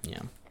movie. Yeah.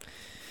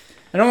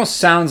 It almost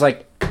sounds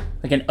like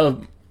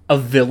a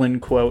villain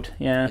quote.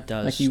 Yeah, It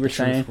does. like you were The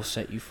truth saying, will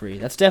set you free.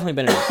 That's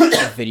definitely been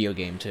a video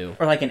game too.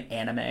 or like an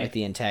anime. Like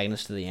the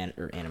antagonist of the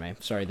anime.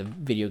 Sorry, the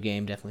video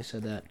game definitely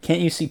said that.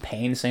 Can't you see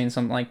Pain saying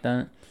something like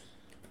that?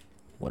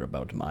 What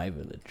about my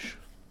village?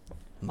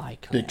 My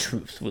The clan.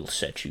 truth will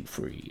set you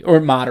free. Or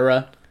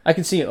Madara. I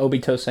can see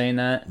Obito saying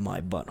that.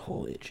 My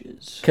butthole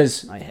itches.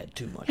 Because I had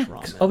too much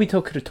ramen.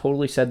 Obito could have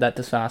totally said that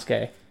to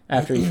Sasuke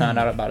after he found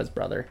out about his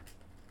brother.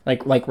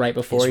 Like right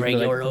before. His he'd be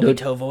regular like,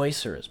 Obito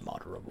voice or his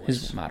Madara voice?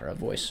 His Madara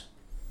voice.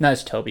 Not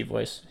his Toby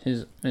voice.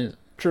 His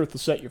truth will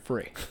set you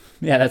free.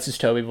 yeah, that's his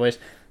Toby voice.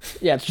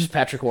 Yeah, it's just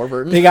Patrick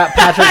Warburton. They got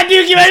Patrick.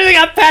 Dude, you imagine they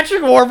got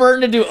Patrick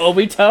Warburton to do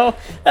Obito?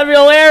 That'd be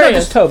No, hilarious.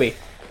 just Toby.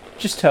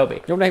 Just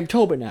Toby. Your name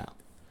Toby now.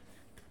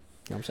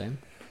 You know what I'm saying?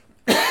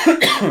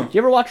 Do you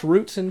ever watch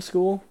Roots in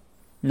school?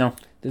 No.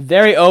 The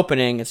very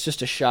opening, it's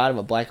just a shot of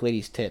a black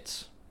lady's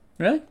tits.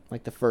 Really?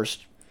 Like the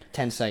first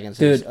 10 seconds.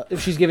 Dude.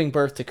 If she's giving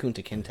birth to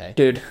Kunta Kinte.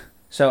 Dude.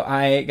 So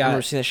I I remember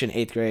got seeing that shit in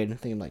 8th grade.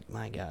 Thinking like,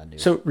 my God, dude.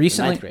 So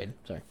recently- 9th grade.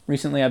 Sorry.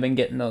 recently I've been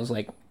getting those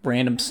like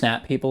random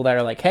snap people that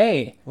are like,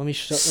 "Hey, Let me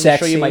show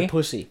Sexy. you my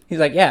pussy. he's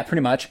like, yeah,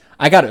 pretty much.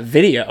 I got a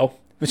video,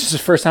 which is the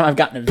first time I've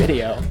gotten a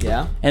video,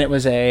 Yeah? and it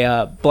was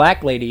a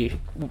black lady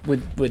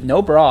with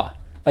no bra,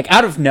 like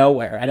out of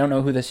nowhere. I don't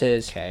know who this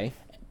is. Okay.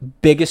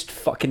 Biggest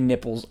fucking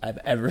nipples I've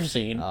ever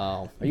seen.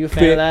 Oh. Are you a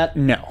fan of that?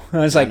 No, I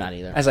was like, not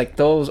either. I was like,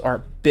 those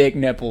are big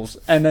nipples,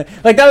 and then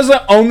like that was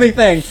the only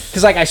thing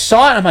because like I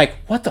saw it, and I'm like,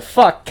 what the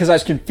fuck? Because I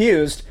was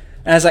confused,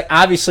 and I was like,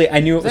 obviously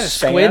I knew it was Is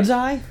that a spam. squid's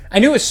eye? I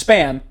knew it was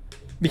spam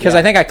because Yeah.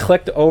 I think I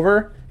clicked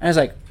over, and I was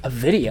like, a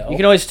video. You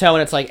can always tell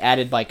when it's like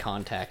added by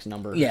contacts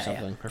number or yeah,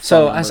 something. yeah. Or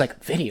So phone I was number.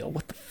 like, video?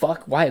 What the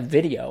fuck? Why a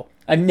video?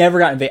 I've never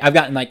gotten. I've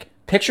gotten like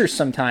pictures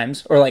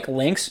sometimes or like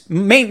links.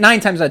 9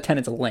 times out of 10,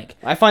 it's a link.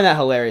 I find that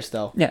hilarious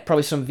though. Yeah.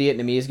 Probably some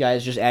Vietnamese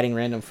guys just adding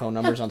random phone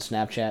numbers on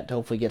Snapchat to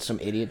hopefully get some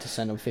idiot to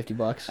send them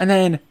 $50. And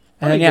then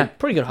yeah,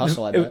 Pretty good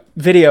hustle, I bet.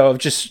 video of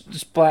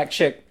just black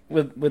chick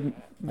with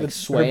her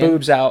swaying?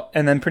 boobs out,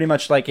 and then pretty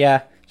much like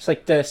yeah, just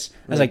like this.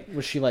 I was like,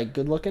 was she like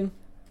good looking?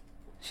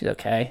 she's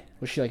okay,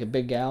 Was she like a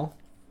big gal?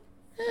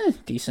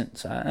 decent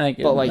size,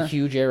 But like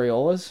huge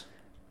areolas?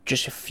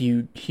 just a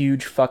few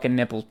huge fucking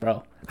nipples,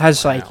 bro. I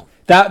was like Wow.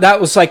 that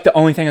was like the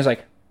only thing I was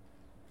like.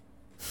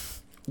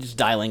 Just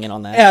dialing in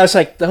on that. Yeah, I was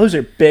like, those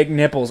are big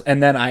nipples,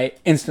 and then I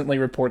instantly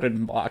reported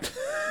and blocked.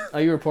 Oh,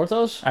 you report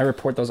those? I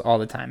report those all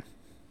the time.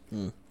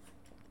 Hmm.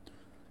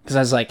 Because I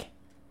was like,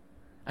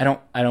 I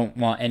don't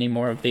want any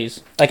more of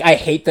these. Like, I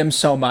hate them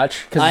so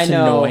much because I it's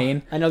know.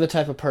 annoying. I know the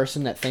type of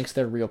person that thinks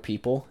they're real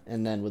people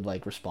and then would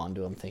like respond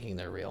to them thinking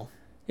they're real.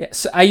 Yeah,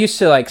 so I used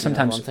to like You know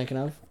sometimes. what I'm thinking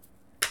of?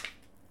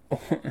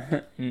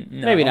 No.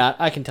 Maybe not.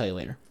 I can tell you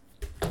later.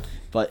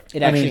 but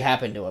it actually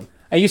happened to him.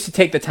 I used to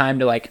take the time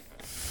to like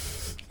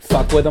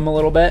fuck with him a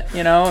little bit,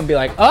 you know, and be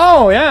like,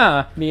 "Oh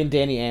yeah." Me and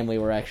Danny Amley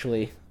were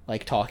actually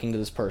like talking to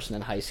this person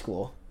in high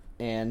school,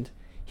 and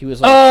he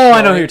was like, "Oh,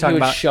 I know who you're talking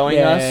he was about." showing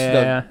Yeah, us yeah,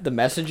 yeah. the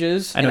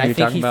messages, I know and who I you're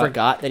think talking he about.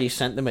 forgot that he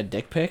sent them a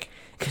dick pic,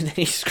 because then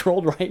he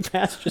scrolled right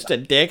past just a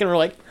dick, and we're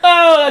like,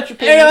 "Oh, that's your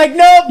penis." And you're like,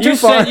 "Nope, you too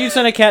far." you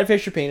sent a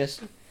catfish your penis.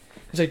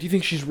 He's like, "Do you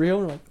think she's real?"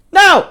 And we're like,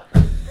 "No."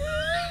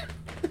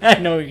 I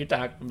know what you're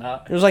talking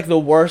about. It was like the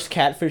worst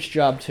catfish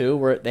job too,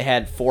 where they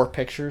had 4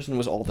 pictures and it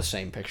was all the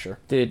same picture.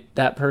 Dude,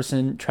 that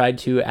person tried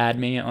to add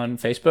me on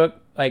Facebook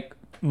like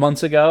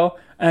months ago,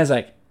 and I was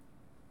like,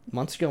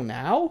 Months ago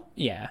now?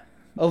 "Yeah."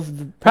 Of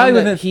the Probably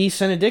one that within- he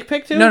sent a dick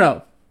pic to?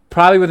 No.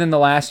 Probably within the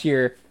last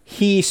year,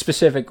 he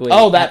specifically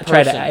that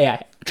tried to person.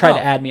 tried Oh,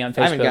 to add me on Facebook.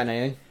 I haven't gotten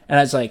anything. And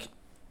I was like,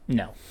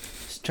 "No."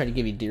 Just tried to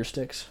give you deer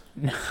sticks.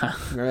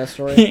 Remember that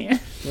story?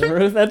 With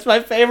Ruth? That's my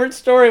favorite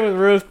story with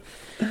Ruth.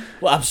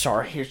 Well, I'm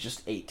sorry. Here's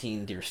just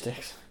 18 deer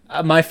sticks.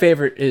 My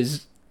favorite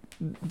is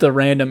the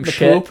random The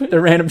shit. poop? The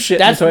random shit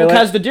That's in the toilet.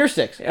 because the deer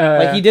sticks.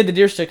 Like he did the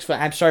deer sticks, but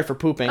I'm sorry for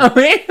pooping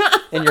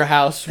in your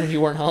house when you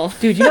weren't home.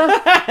 Dude, you know,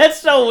 That's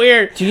so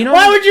weird. Do you know-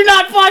 Why would you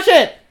not flush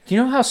it? do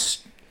you know how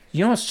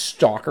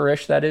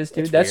stalkerish that is,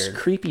 dude? It's That's weird.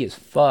 creepy as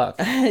fuck.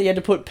 You had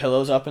to put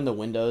pillows up in the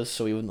windows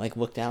so he would like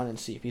look down and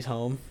see if he's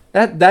home.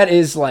 That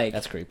is like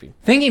That's creepy.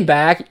 thinking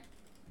back.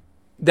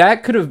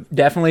 That could have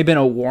definitely been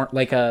a warrant,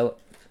 like a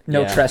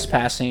no Yeah.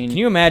 trespassing. Can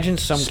you imagine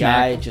some Smack.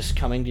 guy just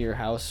coming to your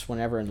house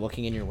whenever and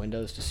looking in your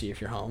windows to see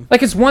if you're home?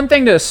 Like, it's one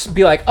thing to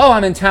be like, "Oh,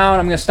 I'm in town.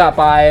 I'm gonna stop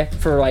by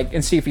for like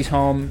and see if he's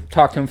home.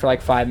 Talk to him for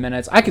like 5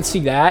 minutes." I could see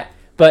that,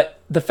 but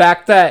the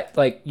fact that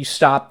like you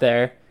stop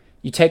there,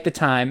 you take the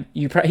time.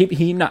 He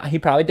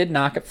probably did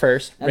knock at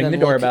first, And ring the then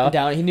look doorbell,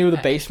 down. He knew the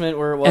basement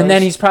where it was. and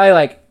then he's probably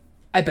like,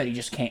 "I bet he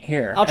just can't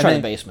hear." I'll And try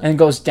then- the basement. and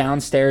goes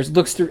downstairs,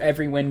 looks through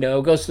every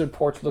window, goes to the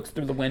porch, looks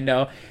through the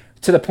window,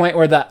 to the point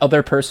where that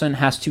other person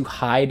has to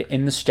hide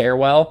in the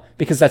stairwell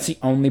because that's the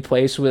only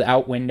place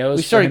without windows.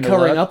 we for started him to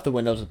covering look. up the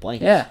windows with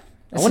blankets. Yeah,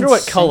 I wonder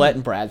what Colette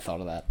and Brad thought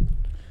of that.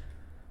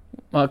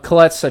 Well,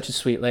 Colette's such a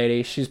sweet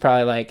lady. She's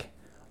probably like,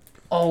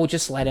 "Oh,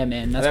 just let him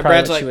in." That's then probably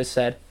Brad's what like- she would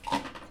said.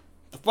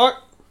 The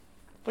fuck?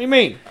 What do you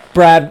mean?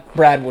 Brad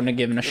wouldn't have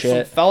given a Some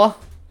shit. fella?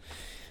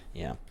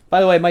 Yeah.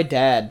 By the way, my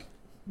dad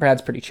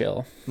Brad's pretty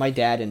chill.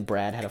 and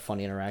Brad had a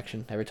funny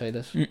interaction. Did I ever tell you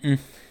this? Mm-mm.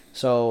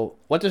 So,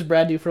 what does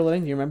Brad do for a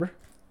living? Do you remember?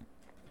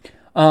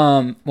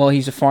 Well,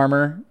 he's a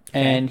farmer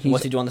and Okay.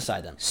 What's he's he do on the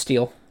side then?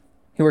 steel.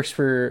 He works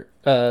for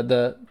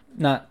the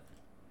not.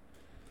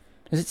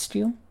 Is it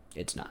steel?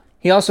 It's not.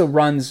 He also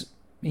runs.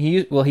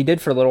 He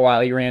did for a little while.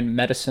 He ran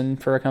medicine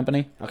for a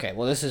company, Okay,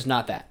 well, this is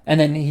not that.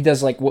 and then he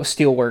does like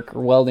steel work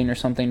or welding or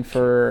something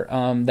for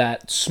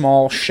that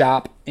small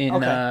shop in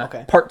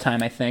Okay. part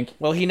time, I think.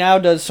 Well, he now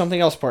does something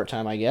else part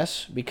time, I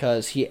guess,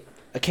 because he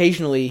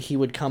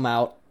would come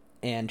out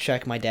and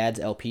check my dad's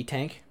LP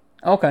tank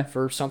Okay.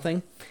 for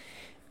something.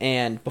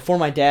 And before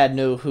my dad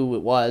knew who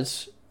it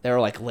was, they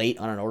were like late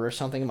on an order or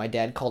something. And my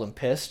dad called in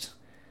pissed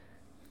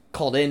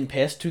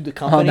to the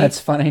company. Oh, that's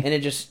funny. And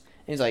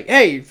he's like,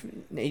 "Hey,"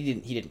 he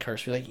didn't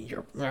curse. He was like,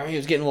 he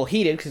was getting a little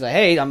heated because like,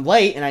 "Hey, I'm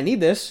late and I need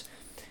this."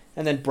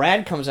 And then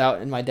Brad comes out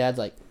and my dad's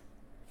like,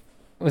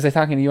 Was I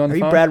talking to you on the "Are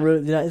you phone? Brad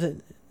Root?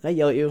 Did I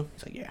yell at you?"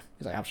 He's like, "Yeah."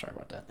 He's like, "I'm sorry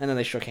about that." And then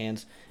they shook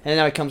hands. And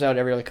now he comes out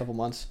every other couple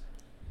months,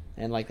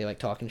 and like they like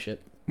talking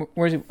shit.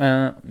 Where's it?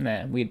 Nah,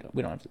 we don't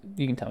have to.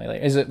 You can tell me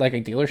later. Is it like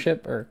a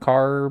dealership or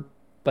car,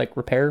 like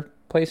repair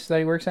place that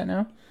he works at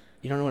now?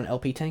 You don't know what an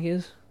LP tank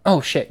is?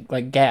 Oh shit,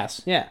 like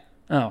gas. Yeah,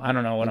 Oh, I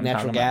don't know what like I'm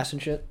natural talking gas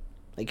and shit.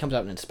 Like, he comes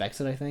out and inspects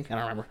it. I think I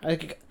don't remember.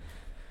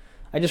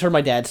 I just heard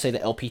my dad say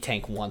the LP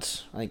tank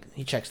once. Like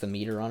he checks the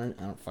meter on it.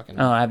 I don't fucking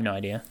about. know. Oh, I have no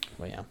idea.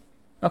 But yeah,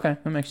 Okay,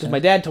 that makes because sense. my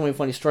dad told me a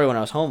funny story when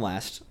I was home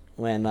last.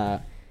 When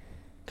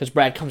because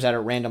Brad comes out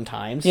at random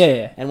times.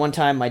 Yeah. And one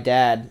time my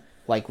dad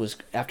like was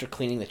after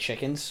cleaning the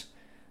chickens,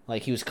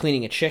 like he was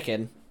cleaning a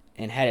chicken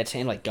and had its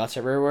hand like guts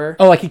everywhere.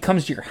 Oh, like he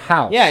comes to your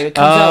house. Yeah, it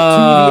comes out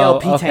to the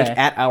LP okay. tank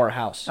at our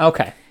house.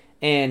 Okay.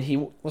 And he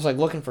was like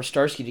looking for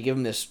Starsky to give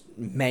him this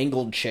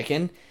mangled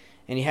chicken,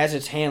 and he has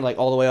its hand like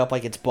all the way up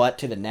like its butt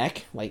to the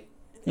neck, like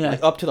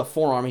up to the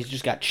forearm. He's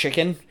just got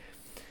chicken,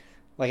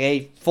 like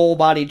a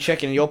full-bodied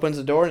chicken. He opens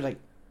the door and he's like,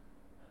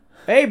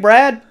 "Hey,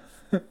 Brad,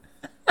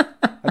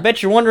 I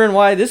bet you're wondering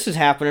why this is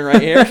happening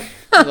right here."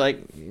 He's like,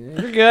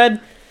 "You're good."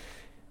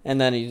 And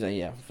then he's like,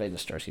 "Yeah, fade the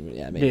Starsky."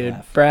 Yeah, it made me Dude,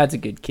 laugh. Brad's a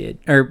good kid.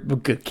 Or a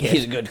good kid.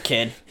 He's a good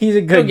kid. He's a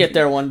He'll good. get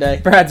there one day.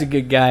 Brad's a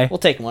good guy. We'll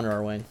take him under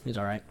our wing. He's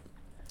all right.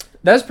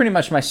 That was pretty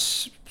much my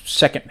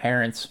second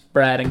parents,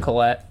 Brad and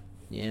Colette.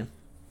 Yeah.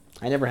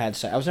 I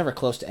was never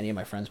close to any of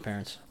my friends'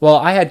 parents. Well,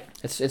 I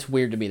It's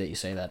weird to me that you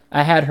say that.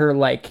 had her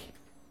like,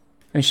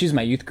 I mean, she's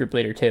my youth group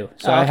leader too.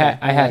 So Oh, I okay.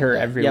 had her You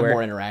everywhere. have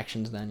more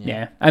interactions then.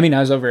 Yeah. I mean, I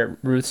was over at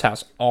Ruth's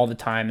house all the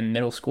time in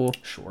middle school.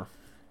 Sure.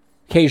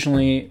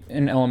 Occasionally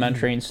in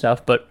elementary and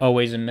stuff, but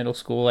always in middle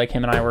school. Like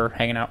him and I were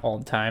hanging out all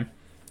the time.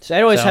 So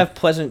I'd always So- have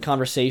pleasant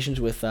conversations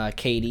with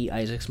Katie,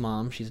 Isaac's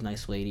mom. She's a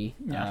nice lady.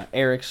 Yeah.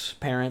 Eric's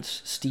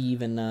parents,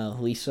 Steve and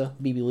Lisa,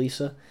 BB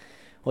Lisa.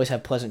 Always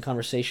have pleasant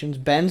conversations.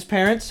 Ben's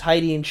parents,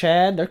 Heidi and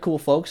Chad, they're cool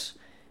folks.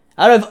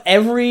 Out of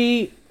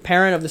every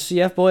parent of the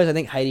CF boys, I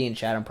think Heidi and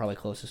Chad I'm probably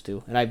closest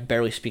to, and I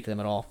barely speak to them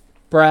at all.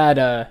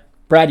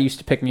 Brad used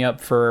to pick me up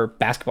for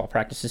basketball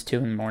practices too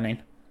in the morning.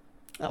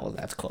 Oh, well,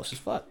 that's close as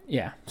fuck.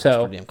 Yeah, That's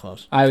so pretty damn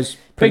close. I was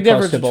Big pretty close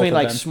difference to both between of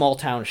like them. small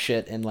town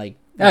shit and like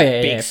Yeah,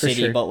 big for city,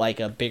 sure. but like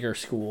a bigger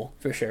school.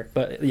 For sure,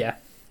 but yeah.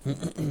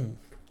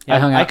 Yeah,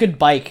 hung I out. could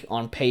bike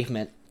on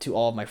pavement to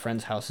all of my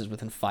friends' houses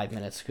within 5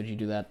 minutes. Could you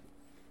do that?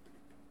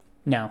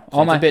 No,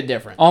 So it's a bit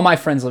different. all my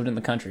friends lived in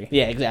the country.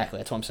 Yeah, exactly.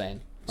 That's what I'm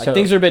saying. Like So-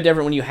 things are a bit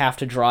different when you have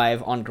to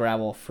drive on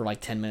gravel for like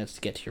 10 minutes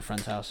to get to your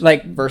friend's house,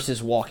 Like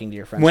versus walking to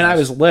your friend's when house. I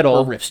was or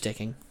little, rip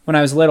sticking.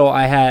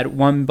 I had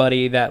one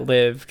buddy that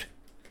lived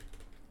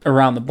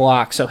around the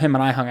block, so him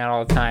and I hung out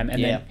all the time.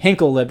 And then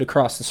Hinkle lived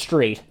across the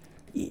street,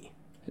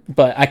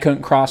 but I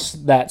couldn't cross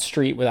that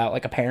street without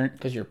like a parent.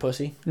 Because you're a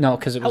pussy. No,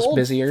 because it How was old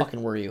busier.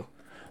 fucking were you?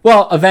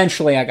 Well,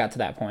 eventually I got to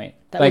that point.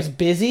 That like, was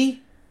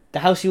busy. The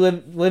house you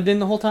lived in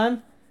the whole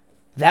time.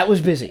 That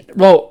was busy.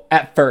 well,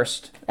 at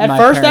first. At my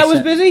first, that parents was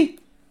said- busy.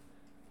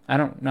 I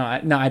don't know.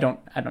 I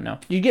don't know.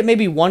 You'd get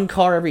maybe one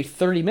car every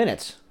 30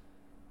 minutes.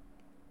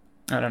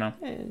 I don't know.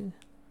 Eh,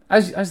 I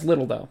was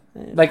little though.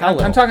 Like how I'm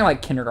little? talking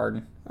like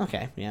kindergarten.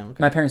 Okay, yeah, okay.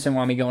 My parents didn't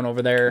want me going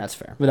over there. That's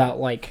fair. Without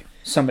like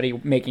somebody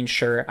making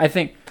sure. I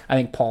think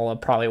Paula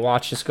probably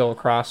watched us go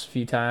across a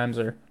few times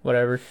or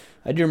whatever.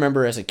 I do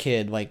remember as a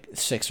kid, like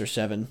 6 or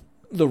 7,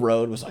 the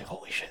road was like,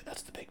 holy shit,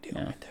 that's the big deal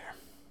Yeah. right there.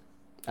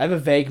 I have a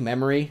vague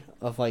memory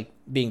of like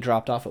being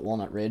dropped off at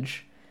Walnut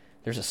Ridge.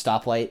 There's a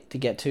stoplight to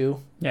get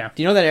to. Yeah.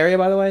 Do you know that area,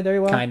 by the way, very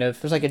well? Kind of.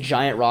 There's like a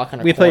giant rock on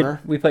a We corner.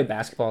 played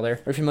basketball there.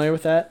 Are you familiar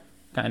with that?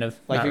 Kind of.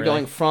 Like Not you're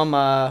really. going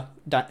from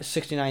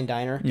 69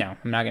 Diner. No,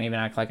 I'm not gonna even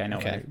act like I know.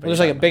 Okay. What Well, there's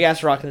like a big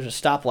ass rock and there's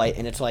a stoplight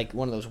and it's like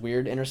one of those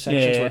weird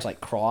intersections Yeah. where it's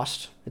like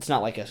crossed. It's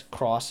not like a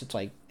cross, it's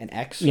like an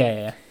X.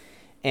 Yeah.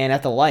 And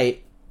at the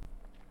light,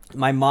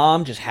 my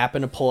mom just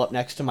happened to pull up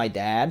next to my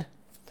dad,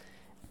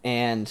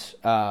 and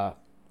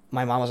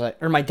my mom was like,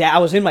 or my dad, I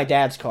was in my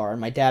dad's car, and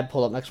my dad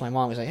pulled up next to my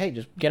mom. He's like, "Hey,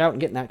 just get out and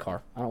get in that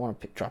car. I don't want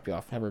to drop you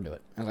off. Have her do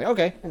it." I was like,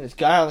 "Okay," and just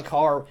got out of the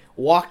car,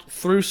 walked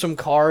through some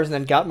cars, and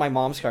then got in my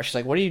mom's car. She's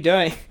like, "What are you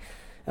doing?" I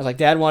was like,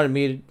 "Dad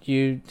wanted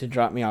you to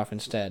drop me off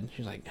instead."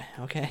 She's like,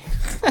 "Okay."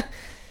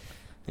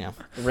 Yeah,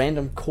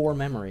 random core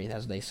memory,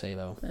 as they say,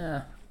 though.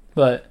 Yeah.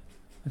 But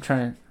I'm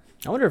trying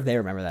to. I wonder if they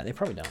remember that. They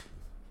probably don't.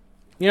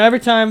 You know, not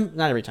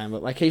every time,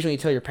 but occasionally you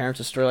tell your parents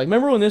a story. Like,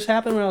 remember when this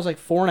happened when I was like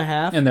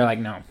 4.5? And they're like,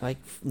 no. Like,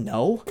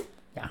 no.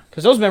 Yeah.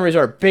 Because those memories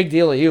are a big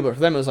deal to you, but for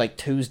them it was like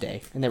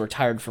Tuesday, and they were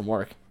tired from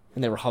work,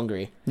 and they were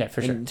hungry. Yeah,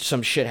 for sure. And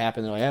some shit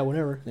happened. They're like, yeah,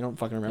 whatever. They don't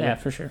fucking remember. Yeah,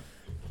 for sure.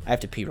 I have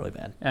to pee really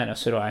bad. I know.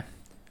 So do I.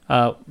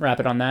 Wrap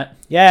it on that.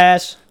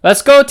 Yes.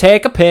 Let's go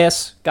take a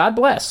piss. God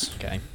bless. Okay.